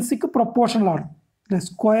ഫ്രീക്വൻസിക്ക് പ്രൊപ്പോർഷണലാണ് അല്ലേ,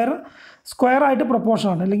 സ്ക്വയർ ആയിട്ട്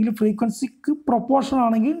പ്രൊപ്പോർഷനാണ്. അല്ലെങ്കിൽ ഫ്രീക്വൻസിക്ക് പ്രൊപ്പോർഷൻ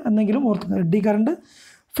ആണെങ്കിൽ എന്തെങ്കിലും ഓർത്ത്, എഡ്ഡി കറണ്ട്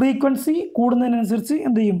ഫ്രീക്വൻസി കൂടുന്നതിനനുസരിച്ച്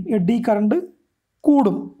എന്ത് ചെയ്യും, എഡ്ഡി കറണ്ട്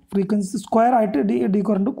കൂടും. ഫ്രീക്വൻസി സ്ക്വയർ ആയിട്ട് എഡ്ഡി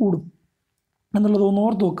കറണ്ട് കൂടും എന്നുള്ളത് ഒന്ന്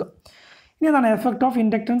ഓർത്ത് വെക്കുക. ഇനി എന്താണ് effect of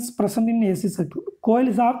inductance present in AC circuit.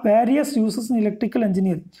 Coils R various uses in electrical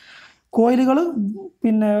engineering. കോയിലുകൾ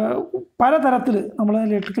പിന്നെ പലതരത്തിൽ നമ്മൾ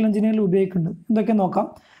ഇലക്ട്രിക്കൽ എഞ്ചിനീയറിംഗിൽ ഉപയോഗിക്കുന്നുണ്ട്. എന്തൊക്കെ നോക്കാം.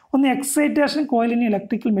 ഒന്ന്, excitation coil in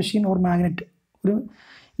electrical machine or magnet.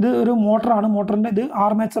 ഇത് ഒരു മോട്ടറാണ്, മോട്ടറിൻ്റെ ഇത്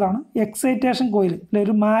ആർമേച്ചറാണ്. എക്സൈറ്റേഷൻ കോയിൽ അല്ലെ,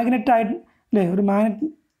 ഒരു മാഗ്നറ്റായിട്ട് അല്ലേ, ഒരു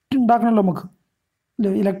ഉണ്ടാക്കണമല്ലോ നമുക്ക്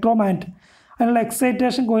ഇലക്ട്രോ മാഗ്നറ്റ്. അതിനുള്ള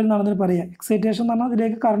എക്സൈറ്റേഷൻ കോയിൽ എന്നാണ് ഇതിന് പറയുക. എക്സൈറ്റേഷൻ എന്ന് പറഞ്ഞാൽ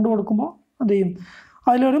ഇതിലേക്ക് കറണ്ട് കൊടുക്കുമ്പോൾ എന്ത് ചെയ്യും,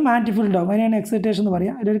 അതിലൊരു മാഗ്നറ്റിക് ഫീൽഡ് ഉണ്ടാവും. അതിനെയാണ് എക്സൈറ്റേഷൻ എന്ന്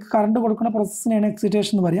പറയുക. ഇതിലേക്ക് കറണ്ട് കൊടുക്കുന്ന പ്രോസസ്സിനെയാണ്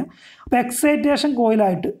എക്സൈറ്റേഷൻ എന്ന് പറയുക. അപ്പോൾ എക്സൈറ്റേഷൻ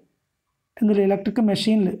കോയിലായിട്ട് എന്തില്ല ഇലക്ട്രിക്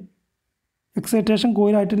മെഷീനിൽ എക്സൈറ്റേഷൻ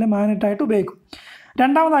കോയിലായിട്ടുള്ള മാഗ്നറ്റായിട്ട് ഉപയോഗിക്കും.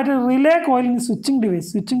 രണ്ടാമതായിട്ട് relay coil in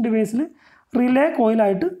switching ഡിവൈസിൽ relay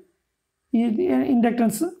കോയിലായിട്ട് ഈ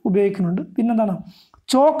ഇൻഡക്റ്റൻസ് ഉപയോഗിക്കുന്നുണ്ട്. പിന്നെന്താണ്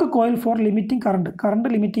chalk coil four limiting current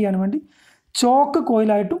limit ചെയ്യാൻ വേണ്ടി ചോക്ക്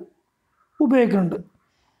കോയിലായിട്ടും ഉപയോഗിക്കുന്നുണ്ട്.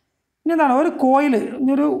 ഇനി എന്താണ് ഒരു കോയിൽ,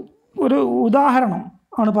 ഒരു ഉദാഹരണം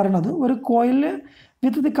ആണ് പറയുന്നത്. ഒരു coil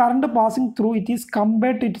with the current passing through it is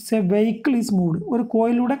compared to its A vehicle is moved. ഒരു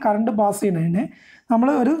കോയിലൂടെ കറണ്ട് പാസ് ചെയ്യുന്നതിനെ നമ്മൾ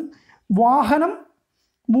ഒരു വാഹനം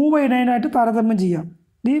മൂവ് ചെയ്യുന്നതിനായിട്ട് താരതമ്യം ചെയ്യാം.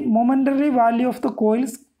 The momentary value of the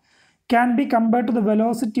coils can be compared to the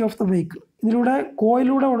velocity of the vehicle. ഇതിലൂടെ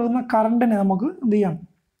കോയിലൂടെ ഒഴുകുന്ന കറണ്ടിനെ നമുക്ക് എന്ത് ചെയ്യാം,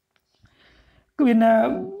 പിന്നെ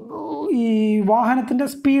ഈ വാഹനത്തിൻ്റെ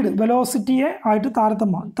സ്പീഡ് വെലോസിറ്റിയെ ആയിട്ട്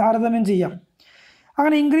താരതമ്യം ചെയ്യാം.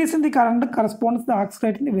 അങ്ങനെ increase in the current corresponds the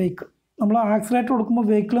accelerate in the vehicle. നമ്മൾ ആക്സിലറേറ്റർ കൊടുക്കുമ്പോൾ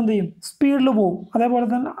വെഹിക്കിൾ എന്ത് ചെയ്യും, സ്പീഡിൽ പോകും.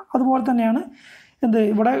 അതുപോലെ തന്നെയാണ്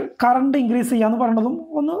ഇവിടെ കറണ്ട് ഇൻക്രീസ് ചെയ്യാന്ന് പറയുന്നതും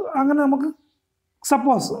ഒന്ന് അങ്ങനെ നമുക്ക്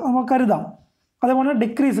സപ്പോസ് നമുക്ക് കരുതാം. അതേപോലെ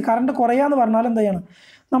ഡിക്രീസ് കറണ്ട് കുറയാന്ന് പറഞ്ഞാൽ എന്ത് ചെയ്യണം,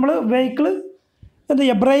 നമ്മൾ വെഹിക്കിൾ എന്ത്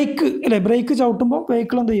ചെയ്യുക, ബ്രേക്ക് ചവിട്ടുമ്പോൾ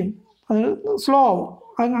വെഹിക്കിൾ എന്ത് ചെയ്യും, അത് സ്ലോ ആവും.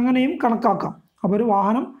 അങ്ങനെയും കണക്കാക്കാം. അപ്പോൾ ഒരു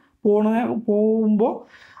വാഹനം പോകുമ്പോൾ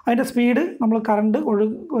അതിൻ്റെ സ്പീഡ് നമ്മൾ കറണ്ട്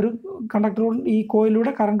ഒരു കണ്ടക്ടറോട് ഈ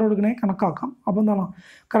കോയിലൂടെ കറണ്ട് ഒഴുകണേ കണക്കാക്കാം. അപ്പോൾ എന്താണ്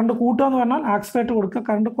കറണ്ട് കൂട്ടുക എന്ന് പറഞ്ഞാൽ ആക്സിലറേറ്റർ കൊടുക്കുക,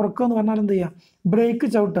 കറണ്ട് കുറക്കുക എന്ന് പറഞ്ഞാൽ എന്ത് ചെയ്യുക, ബ്രേക്ക്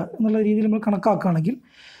ചവിട്ടുക എന്നുള്ള രീതിയിൽ നമ്മൾ കണക്കാക്കുകയാണെങ്കിൽ,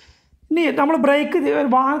 ഇനി നമ്മൾ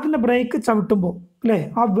വാഹനത്തിൻ്റെ ബ്രേക്ക് ചവിട്ടുമ്പോൾ അല്ലേ,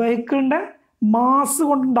 ആ വെഹിക്കിളിൻ്റെ മാസ്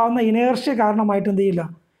കൊണ്ടുണ്ടാകുന്ന ഇനേർഷ്യ കാരണമായിട്ട് എന്ത് ചെയ്യില്ല,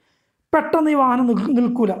 പെട്ടെന്ന് ഈ വാഹനം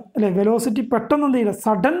നിൽക്കില്ല അല്ലേ, വെലോസിറ്റി പെട്ടെന്ന് എന്ത് ചെയ്യില്ല,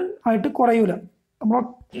 സഡൻ ആയിട്ട് കുറയൂല. നമ്മൾ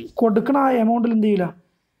കൊടുക്കണ ആ എമൗണ്ടിൽ എന്ത് ചെയ്യില്ല,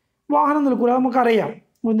 വാഹനം നിൽക്കില്ല. നമുക്കറിയാം.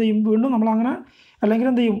 എന്ത് ചെയ്യും, വീണ്ടും നമ്മളങ്ങനെ അല്ലെങ്കിൽ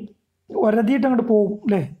എന്ത് ചെയ്യും, ഒരതിയിട്ട് അങ്ങോട്ട് പോകും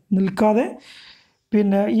അല്ലേ, നിൽക്കാതെ.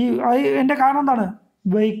 പിന്നെ എൻ്റെ കാരണം എന്താണ്,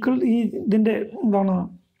 വെഹിക്കിൾ ഇതിൻ്റെ എന്താണ്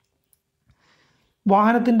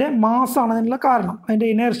വാഹനത്തിൻ്റെ മാസ്സാണ് അതിനുള്ള കാരണം,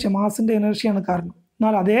 അതിൻ്റെ മാസിൻ്റെ ഇനേർഷ്യയാണ് കാരണം.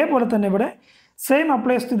 എന്നാൽ അതേപോലെ തന്നെ ഇവിടെ same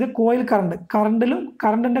applies to the coil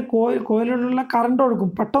കറണ്ടിൻ്റെ കോയിലുള്ള current ഒഴുക്കും.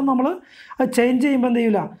 പെട്ടെന്ന് നമ്മൾ അത് ചേഞ്ച് ചെയ്യുമ്പോൾ എന്ത്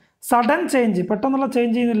ചെയ്യില്ല, സഡൻ ചേഞ്ച് പെട്ടെന്നുള്ള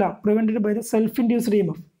ചേഞ്ച് ചെയ്യുന്നില്ല. Prevented by the self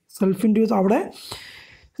induce അവിടെ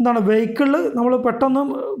എന്താണ് വെഹിക്കിളിൽ നമ്മൾ പെട്ടെന്ന്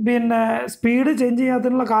പിന്നെ സ്പീഡ് ചേഞ്ച്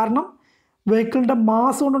ചെയ്യാത്തതിനുള്ള കാരണം വെഹിക്കിളിൻ്റെ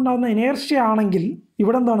മാസ് കൊണ്ടുണ്ടാകുന്ന ഇനേർഷ്യ ആണെങ്കിൽ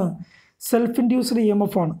ഇവിടെ എന്താണ് സെൽഫ് ഇൻഡ്യൂസ്ഡ്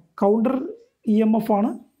EMF ആണ്, കൗണ്ടർ EMF ആണ്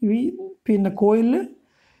ഈ പിന്നെ കോയിലിൽ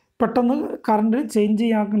പെട്ടെന്ന് കറണ്ട്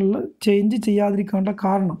ചേഞ്ച് ചെയ്യാതിരിക്കേണ്ട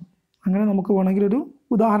കാരണം. അങ്ങനെ നമുക്ക് വേണമെങ്കിൽ ഒരു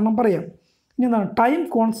ഉദാഹരണം പറയാം. ഇനി എന്താണ് ടൈം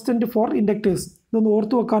കോൺസ്റ്റൻറ്റ് ഫോർ ഇൻഡക്ടേഴ്സ്. ഇതൊന്ന്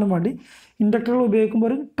ഓർത്ത് വെക്കാനും വേണ്ടി ഇൻഡക്ടറുകൾ ഉപയോഗിക്കുമ്പോൾ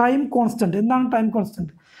ഒരു ടൈം കോൺസ്റ്റൻറ്റ്. എന്താണ് ടൈം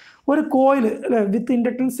കോൺസ്റ്റൻറ്റ്? ഒരു coil with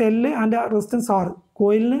inductance L and resistance R.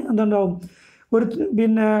 കോയിലിന് എന്തുണ്ടാവും, ഒരു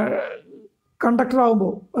പിന്നെ കണ്ടക്ടർ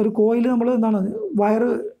ആകുമ്പോൾ ഒരു കോയിൽ നമ്മൾ എന്താണ് വയർ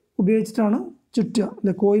ഉപയോഗിച്ചിട്ടാണ് ചുറ്റുക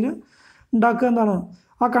അല്ലെ, കോയിൽ ഉണ്ടാക്കുക. എന്താണ്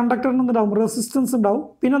ആ കണ്ടക്ടറിന് എന്തുണ്ടാവും, റെസിസ്റ്റൻസ് ഉണ്ടാവും.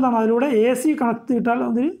 പിന്നെ എന്താണ് അതിലൂടെ AC കണക്ട് ചെയ്തിട്ടാൽ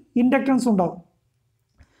അതിൽ ഇൻഡക്റ്റൻസ് ഉണ്ടാവും.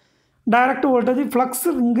 Direct voltage flux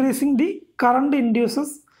increasing the current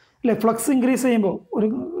induces അല്ലേ. ഫ്ലക്സ് ഇൻക്രീസ്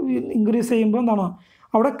ചെയ്യുമ്പോൾ എന്താണ്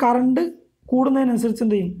അവിടെ കറണ്ട് കൂടുന്നതിനനുസരിച്ച്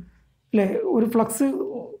എന്ത് ചെയ്യും അല്ലേ, ഒരു ഫ്ലക്സ്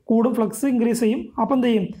കൂടും, ഫ്ലക്സ് ഇൻക്രീസ് ചെയ്യും. അപ്പോൾ എന്ത്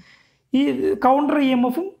ചെയ്യും, ഈ കൗണ്ടർ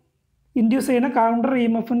EMFും ഇൻഡ്യൂസ് ചെയ്യുന്ന കൗണ്ടർ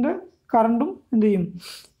EMFിൻ്റെ കറണ്ടും എന്ത് ചെയ്യും,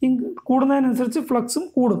 കൂടുന്നതിനനുസരിച്ച് ഫ്ലക്സും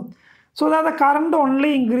കൂടും. So that the current only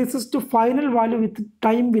increases to final value with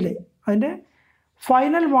time delay. അതിൻ്റെ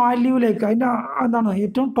ഫൈനൽ വാല്യൂവിലേക്ക്, അതിൻ്റെ എന്താണ്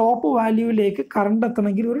ഏറ്റവും ടോപ്പ് വാല്യൂവിലേക്ക് കറണ്ട്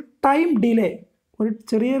എത്തണമെങ്കിൽ ഒരു ടൈം ഡിലേ, ഒരു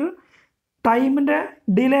ചെറിയൊരു ടൈമിൻ്റെ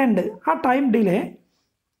ഡിലേ ഉണ്ട്. ആ ടൈം ഡിലേ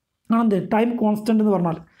ആണെന്ത് ടൈം കോൺസ്റ്റൻ്റ് എന്ന്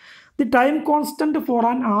പറഞ്ഞാൽ. The time constant for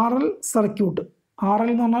an RL circuit. RL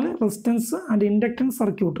എന്ന് പറഞ്ഞാൽ റെസിസ്റ്റൻസ് ആൻഡ് ഇൻഡക്റ്റൻസ്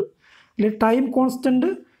സർക്യൂട്ട്. അല്ലെങ്കിൽ ടൈം കോൺസ്റ്റൻറ്റ്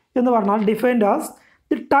എന്ന് പറഞ്ഞാൽ defined as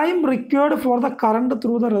the time required for the current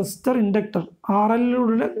through the resistor inductor.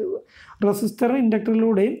 RLലൂടെ resistor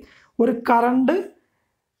ഇൻഡക്ടറിലൂടെയും ഒരു current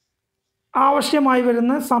ആവശ്യമായി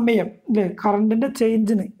വരുന്ന സമയം അല്ലേ, കറണ്ടിൻ്റെ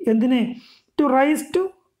ചേഞ്ചിന് എന്തിന്, to raise to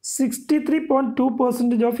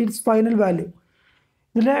 63.2% of its final value.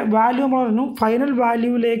 ഇതിലെ വാല്യൂ നമ്മൾ പറഞ്ഞു, ഫൈനൽ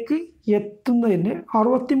വാല്യൂവിലേക്ക് എത്തുന്നതിന്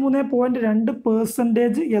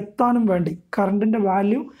 63.2% എത്താനും വേണ്ടി കറണ്ടിൻ്റെ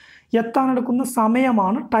വാല്യൂ എത്താനെടുക്കുന്ന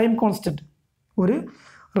സമയമാണ് ടൈം കോൺസ്റ്റൻറ്റ്. ഒരു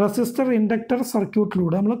റെസിസ്റ്റർ ഇൻഡക്ടർ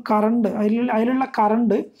സർക്യൂട്ടിലൂടെ നമ്മൾ കറണ്ട് അതിലുള്ള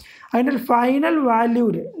കറണ്ട് അതിൻ്റെ ഫൈനൽ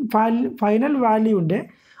വാല്യൂവിൻ്റെ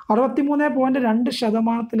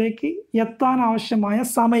 63.2% എത്താൻ ആവശ്യമായ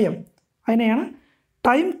സമയം, അതിനെയാണ്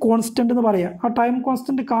ടൈം കോൺസ്റ്റൻ്റ് എന്ന് പറയുക. ആ ടൈം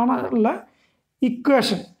കോൺസ്റ്റൻ്റ് കാണാനുള്ള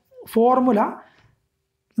ഇക്വേഷൻ ഫോർമുല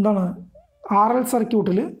എന്താണ് ആർ എൽ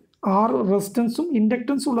സർക്യൂട്ടിൽ ആർ റെസിസ്റ്റൻസും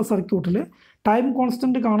ഇൻഡക്റ്റൻസും ഉള്ള സർക്യൂട്ടിൽ ടൈം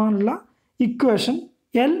കോൺസ്റ്റൻറ്റ് കാണാനുള്ള equation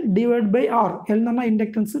L divide by R. L എന്ന് പറഞ്ഞാൽ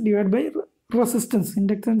inductance divide by resistance,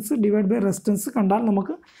 inductance divide by resistance കണ്ടാൽ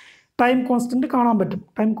നമുക്ക് ടൈം കോൺസ്റ്റൻറ്റ് കാണാൻ പറ്റും.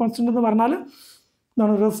 ടൈം കോൺസ്റ്റൻറ്റ് എന്ന് പറഞ്ഞാൽ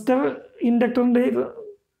എന്താണ് റെസിസ്റ്റർ ഇൻഡക്ടറിൻ്റെ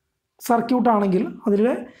സർക്യൂട്ടാണെങ്കിൽ അതിൽ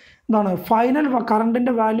എന്താണ് ഫൈനൽ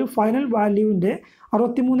കറണ്ടിൻ്റെ വാല്യൂ ഫൈനൽ വാല്യൂവിൻ്റെ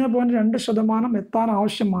 63.2% എത്താൻ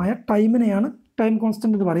ആവശ്യമായ ടൈമിനെയാണ് ടൈം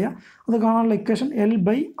കോൺസ്റ്റൻറ്റ് എന്ന് പറയുക. അത് കാണാനുള്ള ഇക്വേഷൻ എൽ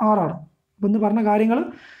ബൈ ആർ ആണ്. അപ്പോൾ ഇന്ന് പറഞ്ഞ കാര്യങ്ങൾ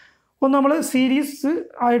ഒന്ന് നമ്മൾ സീരീസ്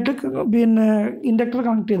ആയിട്ട് പിന്നെ ഇൻഡക്ടർ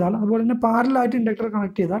കണക്ട് ചെയ്താൽ, അതുപോലെ തന്നെ പാരലായിട്ട് ഇൻഡക്ടർ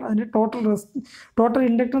കണക്ട് ചെയ്താൽ അതിൻ്റെ ടോട്ടൽ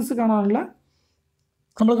ഇൻഡക്റ്റൻസ് കാണാനുള്ള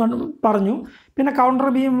നമ്മൾ പറഞ്ഞു. പിന്നെ കൗണ്ടർ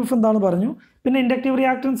BMF എന്താണെന്ന് പറഞ്ഞു. പിന്നെ ഇൻഡക്റ്റീവ്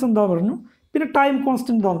റിയാക്ടൻസ് എന്താ പറഞ്ഞു. പിന്നെ ടൈം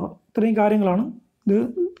കോൺസ്റ്റൻറ്റ് എന്താണെന്ന് പറഞ്ഞു. ഇത്രയും കാര്യങ്ങളാണ് ഇത്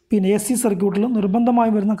പിന്നെ AC സർക്യൂട്ടിൽ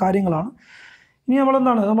നിർബന്ധമായി വരുന്ന കാര്യങ്ങളാണ്. ഇനി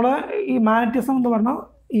നമ്മളെന്താണ് നമ്മളെ ഈ മാഗ്നറ്റിസം എന്ന് പറഞ്ഞാൽ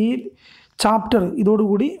ഈ ചാപ്റ്റർ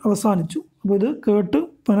ഇതോടുകൂടി അവസാനിച്ചു. അപ്പോൾ ഇത് കേട്ട്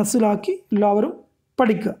മനസ്സിലാക്കി എല്ലാവരും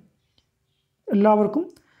പഠിക്കുക. എല്ലാവർക്കും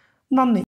നന്ദി.